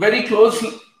 very close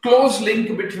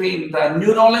link between the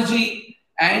neurology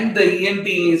and the ENT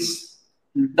is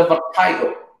the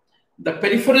vertigo. The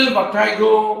peripheral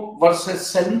vertigo versus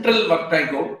central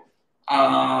vertigo.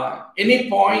 Any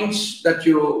points that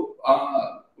you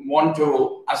want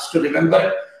us to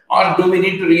remember, or do we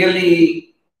need to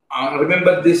really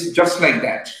remember this just like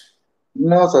that?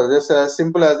 No, sir. Just as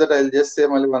simple as that. I'll just say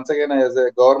once again as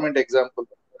a government example.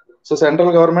 So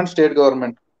central government, state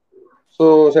government.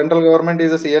 So central government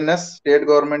is the CNS, state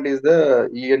government is the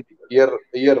ENT,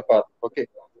 ear part. Okay.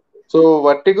 So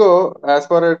vertigo, as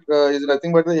far as is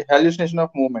nothing but the hallucination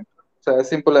of movement. So as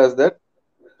simple as that.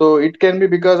 So it can be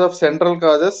because of central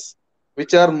causes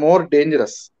which are more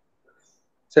dangerous.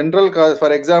 Central cause,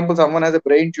 for example, someone has a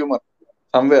brain tumor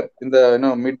somewhere in the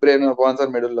midbrain or pons or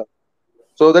medulla.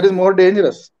 So that is more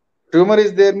dangerous. Tumor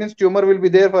is there means tumor will be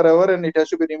there forever and it has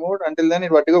to be removed. Until then,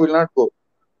 vertigo will not go.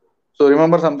 So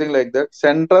remember something like that.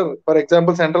 For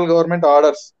example, central government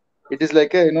orders. It is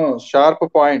like a sharp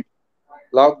point.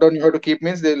 Lockdown you have to keep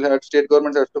means they will have state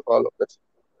governments have to follow.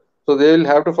 So they will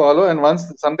have to follow, and once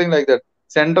something like that,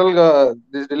 central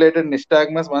this related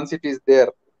nystagmus, once it is there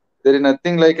is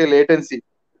nothing like a latency.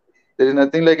 There is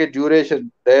nothing like a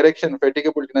duration, direction,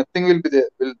 fatigability. Nothing will be there.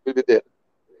 Will be there.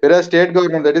 Whereas state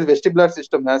government, that is vestibular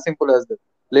system, as simple as that.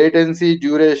 Latency,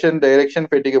 duration, direction,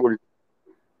 fatigability.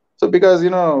 So because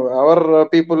our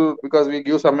people, because we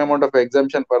give some amount of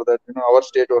exemption for that, our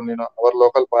state only, our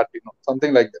local party,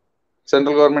 something like that.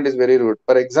 Central government is very rude.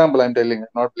 For example, I'm telling, I'm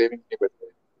not blaming anybody.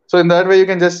 So in that way, you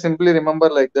can just simply remember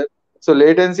like that. So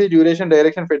latency, duration,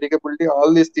 direction, fatigability,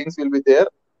 all these things will be there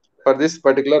for this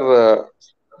particular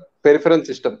peripheral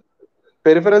system.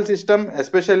 Peripheral system,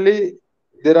 especially,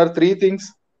 there are three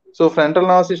things. So frontal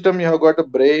nervous system, you have got a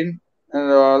brain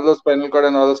and all those spinal cord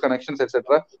and all those connections,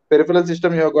 etc. Peripheral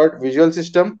system, you have got visual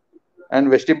system and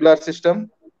vestibular system,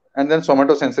 and then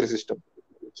somatosensory system.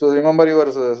 So remember your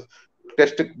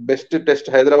best test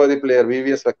Hyderabadi player,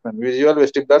 VVS Lakshman, visual,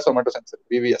 vestibular, somatosensory,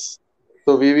 VVS.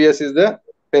 So VVS is the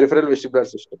peripheral vestibular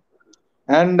system.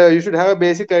 And you should have a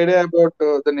basic idea about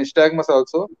the nystagmus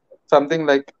also, something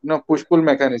like push-pull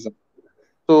mechanism.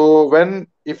 So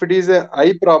if it is a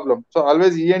eye problem, so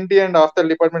always ENT and after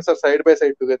departments are side by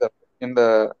side together in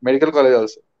the medical college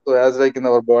also. So as like in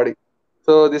our body.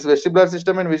 So this vestibular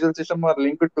system and visual system are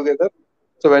linked together.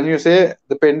 So when you say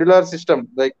the pendular system,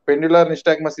 like pendular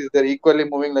nystagmus is there equally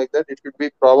moving like that, it should be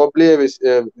probably a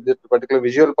this particular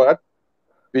visual part,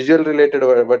 visual related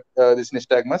this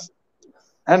nystagmus.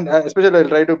 And especially I'll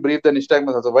try to brief the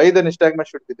nystagmus also. Why the nystagmus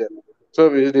should be there? So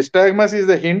nystagmus is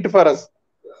a hint for us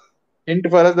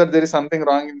that there is something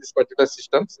wrong in this particular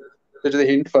system. It is a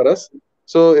hint for us.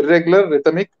 So irregular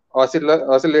rhythmic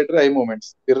oscillatory eye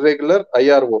movements, irregular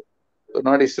IRO, so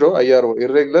not ISRO, IRO,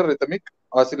 irregular rhythmic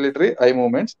oscillatory eye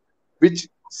movements, which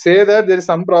say that there is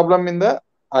some problem in the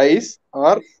eyes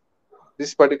or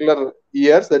this particular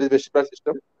ears, that is vestibular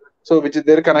system. So which is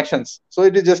their connections. So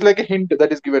it is just like a hint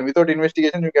that is given. Without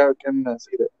investigation, you can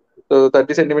see that. So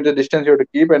 30 centimeter distance you have to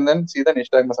keep and then see the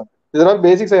nystagmus. These are all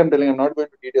basics I am telling. I'm not going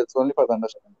to details, only for the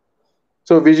understanding.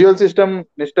 So visual system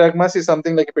nystagmus is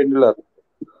something like a pendular.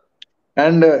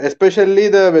 And especially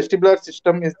the vestibular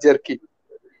system is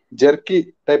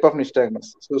jerky type of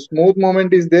nystagmus. So smooth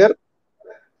movement is there.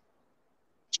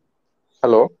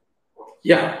 Hello?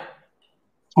 Yeah.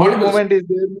 Smooth movement is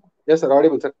there. Yes, sir,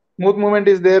 audible, sir. Smooth movement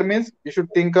is there means you should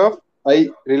think of eye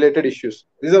related issues.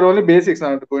 These are only basics,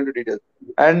 not going into details.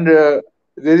 And there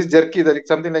is jerky, there is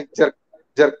something like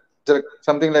jerk,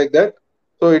 something like that.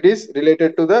 So it is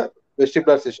related to the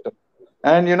vestibular system.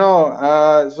 And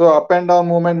so up and down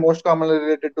movement most commonly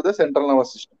related to the central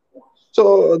nervous system.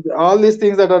 So all these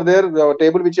things that are there, the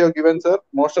table which you have given, sir,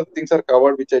 most of the things are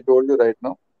covered, which I told you right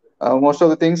now. Most of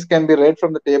the things can be read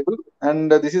from the table,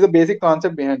 and this is a basic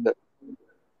concept behind that.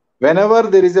 Whenever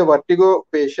there is a vertigo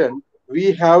patient,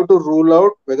 we have to rule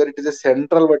out whether it is a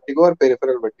central vertigo or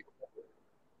peripheral vertigo.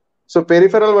 So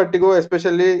peripheral vertigo,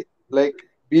 especially like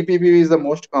BPP, is the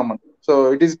most common.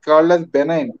 So it is called as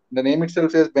benign. The name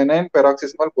itself says benign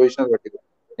paroxysmal positional vertigo.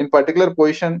 In particular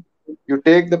position, you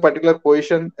take the particular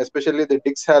position, especially the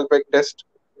Dix-Hallpike test.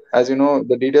 As you know,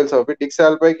 the details of it,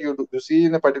 Dix-Hallpike, you see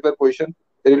in a particular position,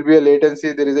 there will be a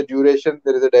latency, there is a duration,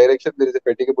 there is a direction, there is a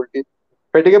fatigability.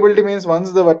 Fatigability means once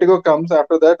the vertigo comes,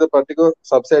 after that, the vertigo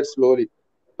subsides slowly.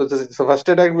 So the first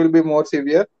attack will be more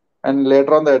severe, and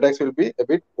later on the attacks will be a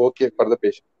bit okay for the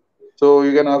patient. So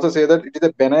you can also say that it is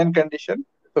a benign condition.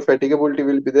 So fatigability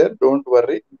will be there. Don't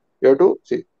worry. You have to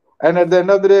see. And at the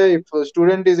end of the day, if a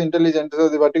student is intelligent, so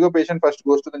the vertigo patient first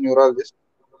goes to the neurologist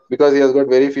because he has got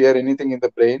very fear anything in the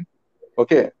brain.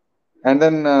 Okay. And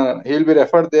then he'll be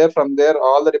referred there. From there,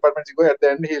 all the departments go. At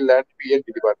the end, he'll land ENT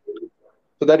department.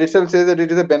 So that itself says that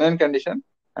it is a benign condition.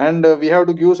 And we have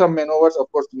to give some maneuvers.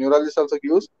 Of course, neurologist also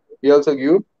gives. We also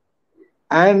give.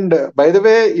 And by the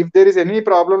way, if there is any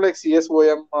problem like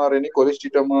CSOM or any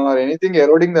cholesteatoma or anything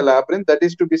eroding the labyrinth, that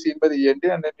is to be seen by the ENT,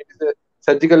 and then it is a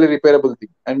surgically repairable thing.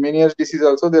 And Meniere's disease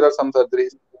also, there are some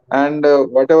surgeries. And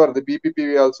whatever, the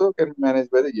BPPV also can be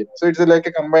managed by the ENT. So it's like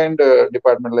a combined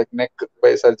department, like neck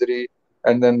by surgery,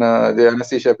 and then the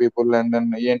anesthesia people, and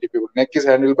then ENT people. Neck is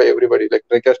handled by everybody, like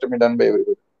tracheostomy done by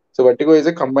everybody. So vertigo is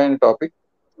a combined topic.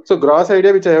 So gross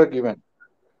idea which I have given.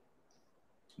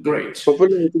 Great.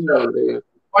 Hopefully, I think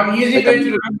one easy way to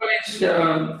remember is,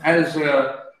 as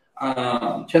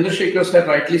Chandrasekhar sir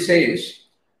rightly says,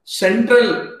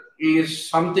 central is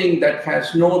something that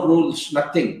has no rules,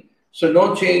 nothing. So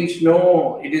no change,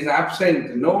 no, it is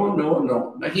absent, no,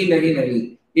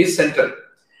 nahi, is central.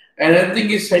 And another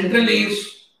thing is central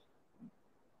is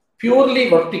purely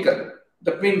vertical.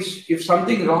 That means if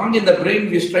something wrong in the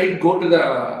brain, we straight go to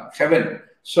the heaven.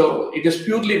 So it is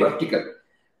purely vertical.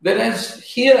 Whereas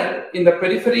here in the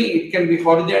periphery, it can be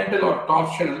horizontal or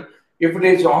torsional. If it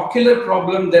is ocular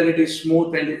problem, then it is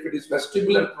smooth. And if it is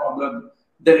vestibular problem,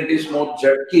 then it is more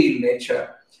jerky in nature.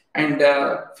 And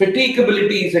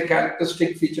fatigability is a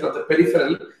characteristic feature of the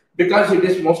peripheral because it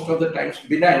is most of the times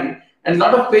benign. And a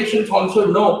lot of patients also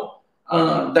know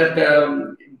that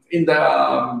in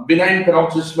the benign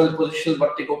paroxysmal positional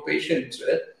vertigo patients,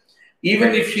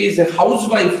 even if she is a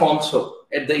housewife also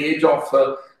at the age of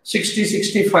 60,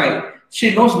 65,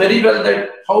 she knows very well that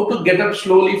how to get up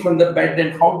slowly from the bed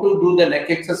and how to do the neck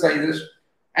exercises.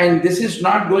 And this is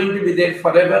not going to be there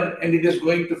forever and it is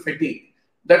going to fatigue.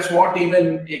 That's what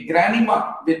even a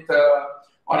grandma with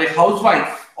or a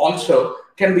housewife also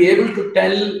can be able to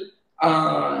tell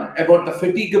about the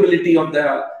fatigability of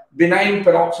the benign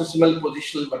paroxysmal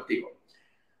positional vertigo.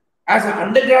 As an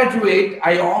undergraduate,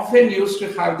 I often used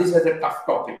to have this as a tough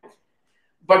topic.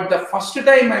 But the first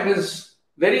time I was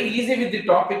very easy with the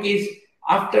topic is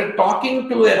after talking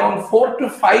to around 4 to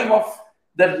 5 of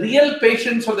the real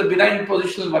patients of the benign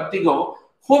positional vertigo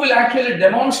who will actually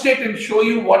demonstrate and show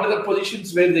you what are the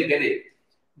positions where they get it.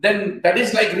 Then that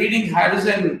is like reading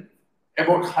Harrison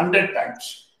about 100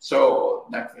 times. So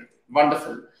that way,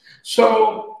 wonderful.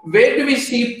 So where do we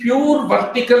see pure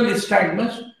vertical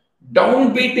nystagmus?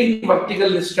 downbeating vertical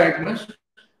nystagmus,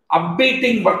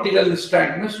 upbeating vertical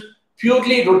nystagmus,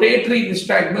 purely rotatory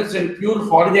nystagmus, and pure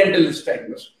horizontal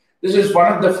nystagmus. This is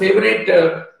one of the favorite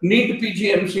NEET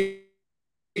PG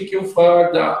MCQ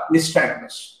for the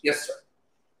nystagmus. Yes, sir.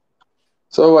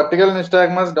 So vertical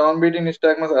nystagmus, downbeating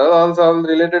nystagmus are also all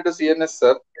related to CNS,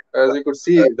 sir. As you could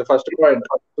see, the first point.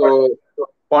 So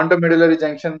pontomedullary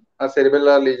junction or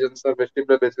cerebellar lesions or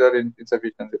vestibular basilar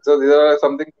insufficiency. So these are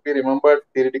something to be remembered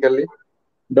theoretically.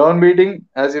 Downbeating,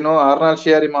 as you know, Arnold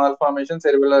Chiari malformation,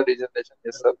 cerebellar degeneration,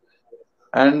 yes, sir.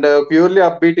 And purely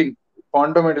upbeating,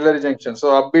 pontomedullary junction. So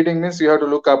upbeating means you have to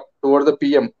look up toward the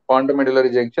PM,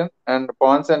 pontomedullary junction, and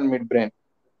pons and midbrain.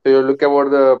 So you look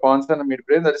about the pons and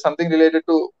midbrain. That is something related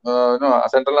to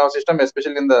central nervous system,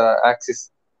 especially in the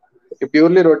axis. Okay,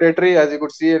 purely rotatory, as you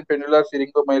could see in pendular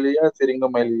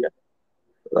syringomyelia,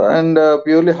 and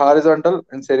purely horizontal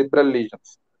and cerebral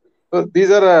lesions. So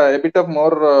these are a bit of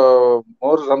more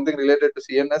something related to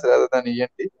CNS rather than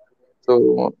ENT.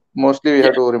 So mostly we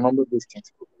have to remember these things.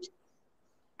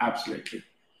 Absolutely.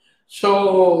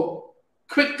 So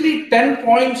quickly, 10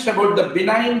 points about the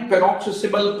benign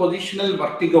paroxysmal positional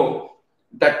vertigo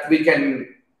that we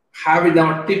can have in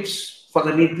our tips for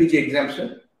the NEET PG exam,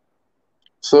 sir.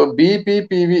 So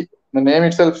BPPV, the name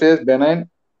itself says benign,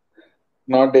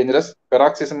 not dangerous,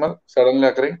 paroxysmal, suddenly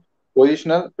occurring,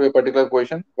 positional to a particular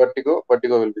position, vertigo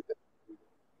will be there.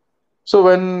 So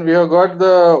when we have got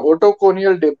the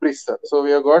otoconial debris, sir, so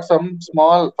we have got some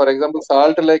small, for example,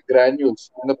 salt-like granules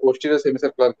in the posterior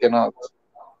semicircular canals.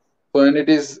 So when it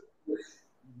is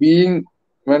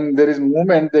when there is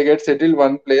movement, they get settled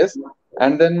one place,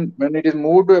 and then when it is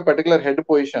moved to a particular head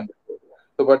position,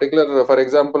 so particular, for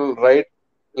example, right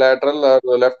lateral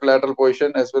or left lateral position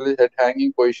as well as head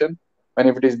hanging position, when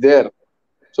if it is there.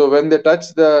 So when they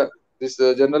touch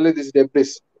generally this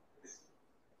debris,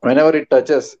 whenever it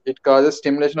touches, it causes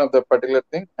stimulation of the particular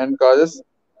thing and causes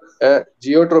a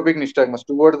geotropic nystagmus.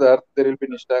 Toward the earth, there will be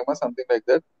nystagmus, something like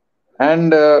that.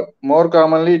 And more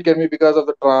commonly, it can be because of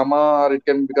the trauma or it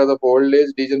can be because of old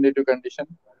age, degenerative condition.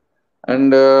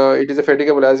 And it is a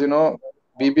fatigable, as you know,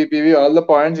 BPPV, all the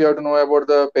points you have to know about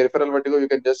the peripheral vertigo, you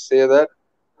can just say that.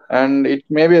 And it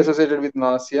may be associated with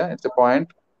nausea, it's a point.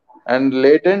 And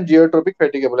latent geotropic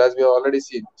fatigable, as we have already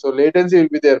seen. So latency will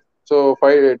be there. So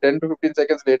 10 to 15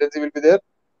 seconds latency will be there.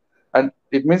 And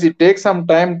it means it takes some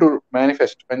time to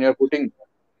manifest when you are putting.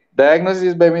 Diagnosis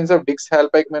is by means of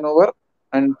Dix-Hallpike maneuver,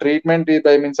 and treatment is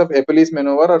by means of Epelys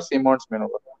maneuver or Simon's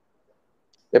maneuver.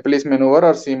 Epelys maneuver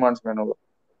or Simon's maneuver.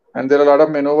 And there are a lot of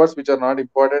maneuvers which are not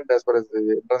important as far as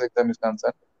the entrance exam is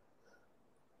concerned.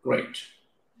 Great.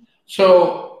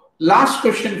 So last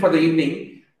question for the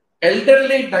evening.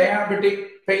 Elderly diabetic,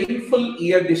 painful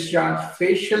ear discharge,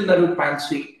 facial nerve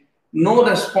palsy, no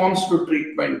response to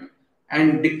treatment,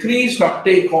 and decreased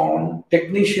uptake on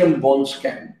technetium bone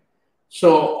scan.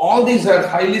 So all these are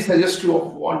highly suggestive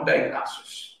of what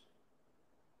diagnosis?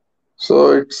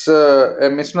 So it's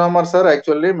a misnomer, sir.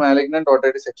 Actually, malignant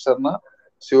otitis externa,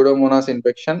 pseudomonas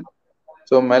infection.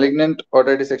 So malignant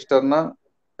otitis externa,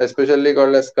 especially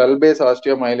called as skull-base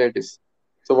osteomyelitis.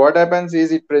 So what happens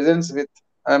is it presents with,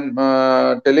 I'm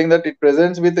telling that it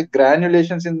presents with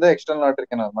granulations in the external artery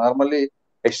canal. Normally,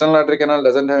 external artery canal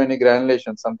doesn't have any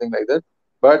granulations, something like that.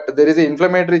 But there is an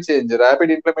inflammatory change,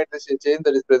 rapid inflammatory change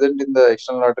that is present in the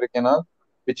external artery canal,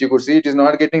 which you could see it is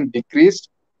not getting decreased,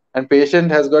 and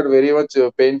patient has got very much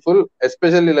painful,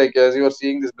 especially like as you are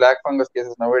seeing this black fungus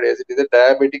cases nowadays. It is a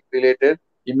diabetic related,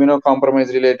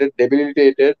 immunocompromised related,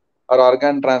 debilitated, or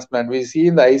organ transplant. We see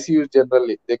in the ICUs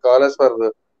generally. They call us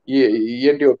for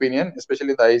ENT opinion,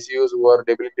 especially in the ICUs who are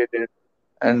debilitated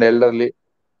and elderly.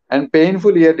 And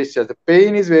painful ear discharge. The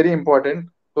pain is very important.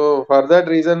 So for that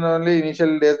reason only,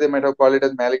 initial days they might have called it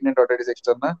as malignant otitis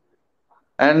externa.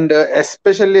 And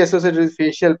especially associated with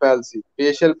facial palsy.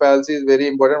 Facial palsy is very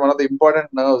important. One of the important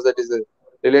nerves that is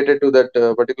related to that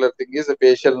particular thing is the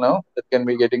facial nerve that can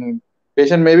be getting,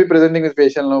 patient may be presenting with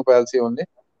facial nerve palsy only.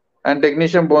 And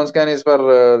technetium bone scan is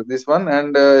for this one,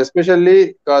 and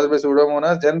especially caused by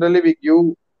pseudomonas. Generally, we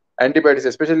give antibiotics,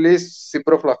 especially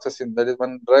ciprofloxacin. That is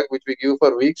one drug which we give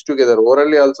for weeks together.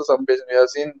 Orally also, some patients, we have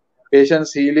seen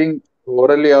patients healing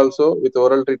orally also with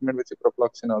oral treatment with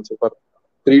ciprofloxacin also for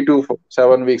 3 to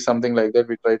 7 weeks, something like that.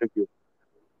 We try to give.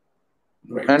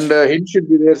 Right. And hint should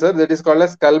be there, sir. That is called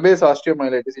as skull base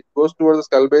osteomyelitis. It goes towards the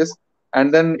skull base,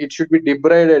 and then it should be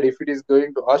debrided. If it is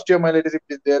going to osteomyelitis, if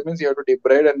it is there, means you have to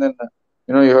debride, and then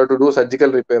you have to do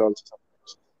surgical repair also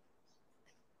sometimes.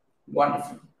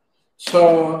 Wonderful.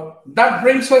 So that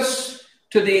brings us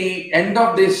to the end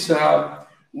of this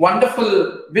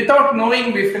wonderful. Without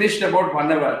knowing, we finished about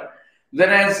 1 hour.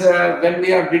 Whereas when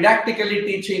we are didactically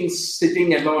teaching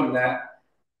sitting alone,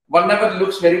 1 hour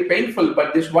looks very painful,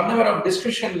 but this 1 hour of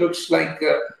discussion looks like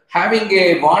having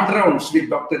a ward rounds with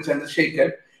Dr.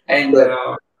 Chandrasekhar. And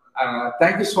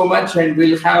thank you so much. And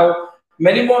we'll have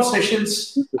many more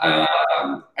sessions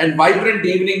and vibrant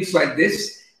evenings like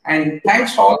this. And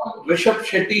thanks all, Rishabh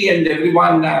Shetty and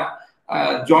everyone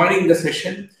joining the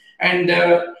session. And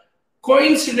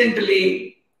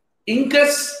coincidentally,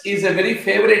 Incus is a very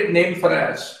favorite name for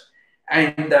us.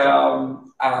 And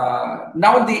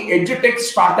now the edutech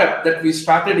startup that we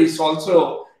started is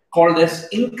also called as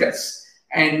Incus.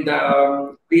 And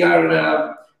we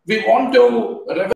want to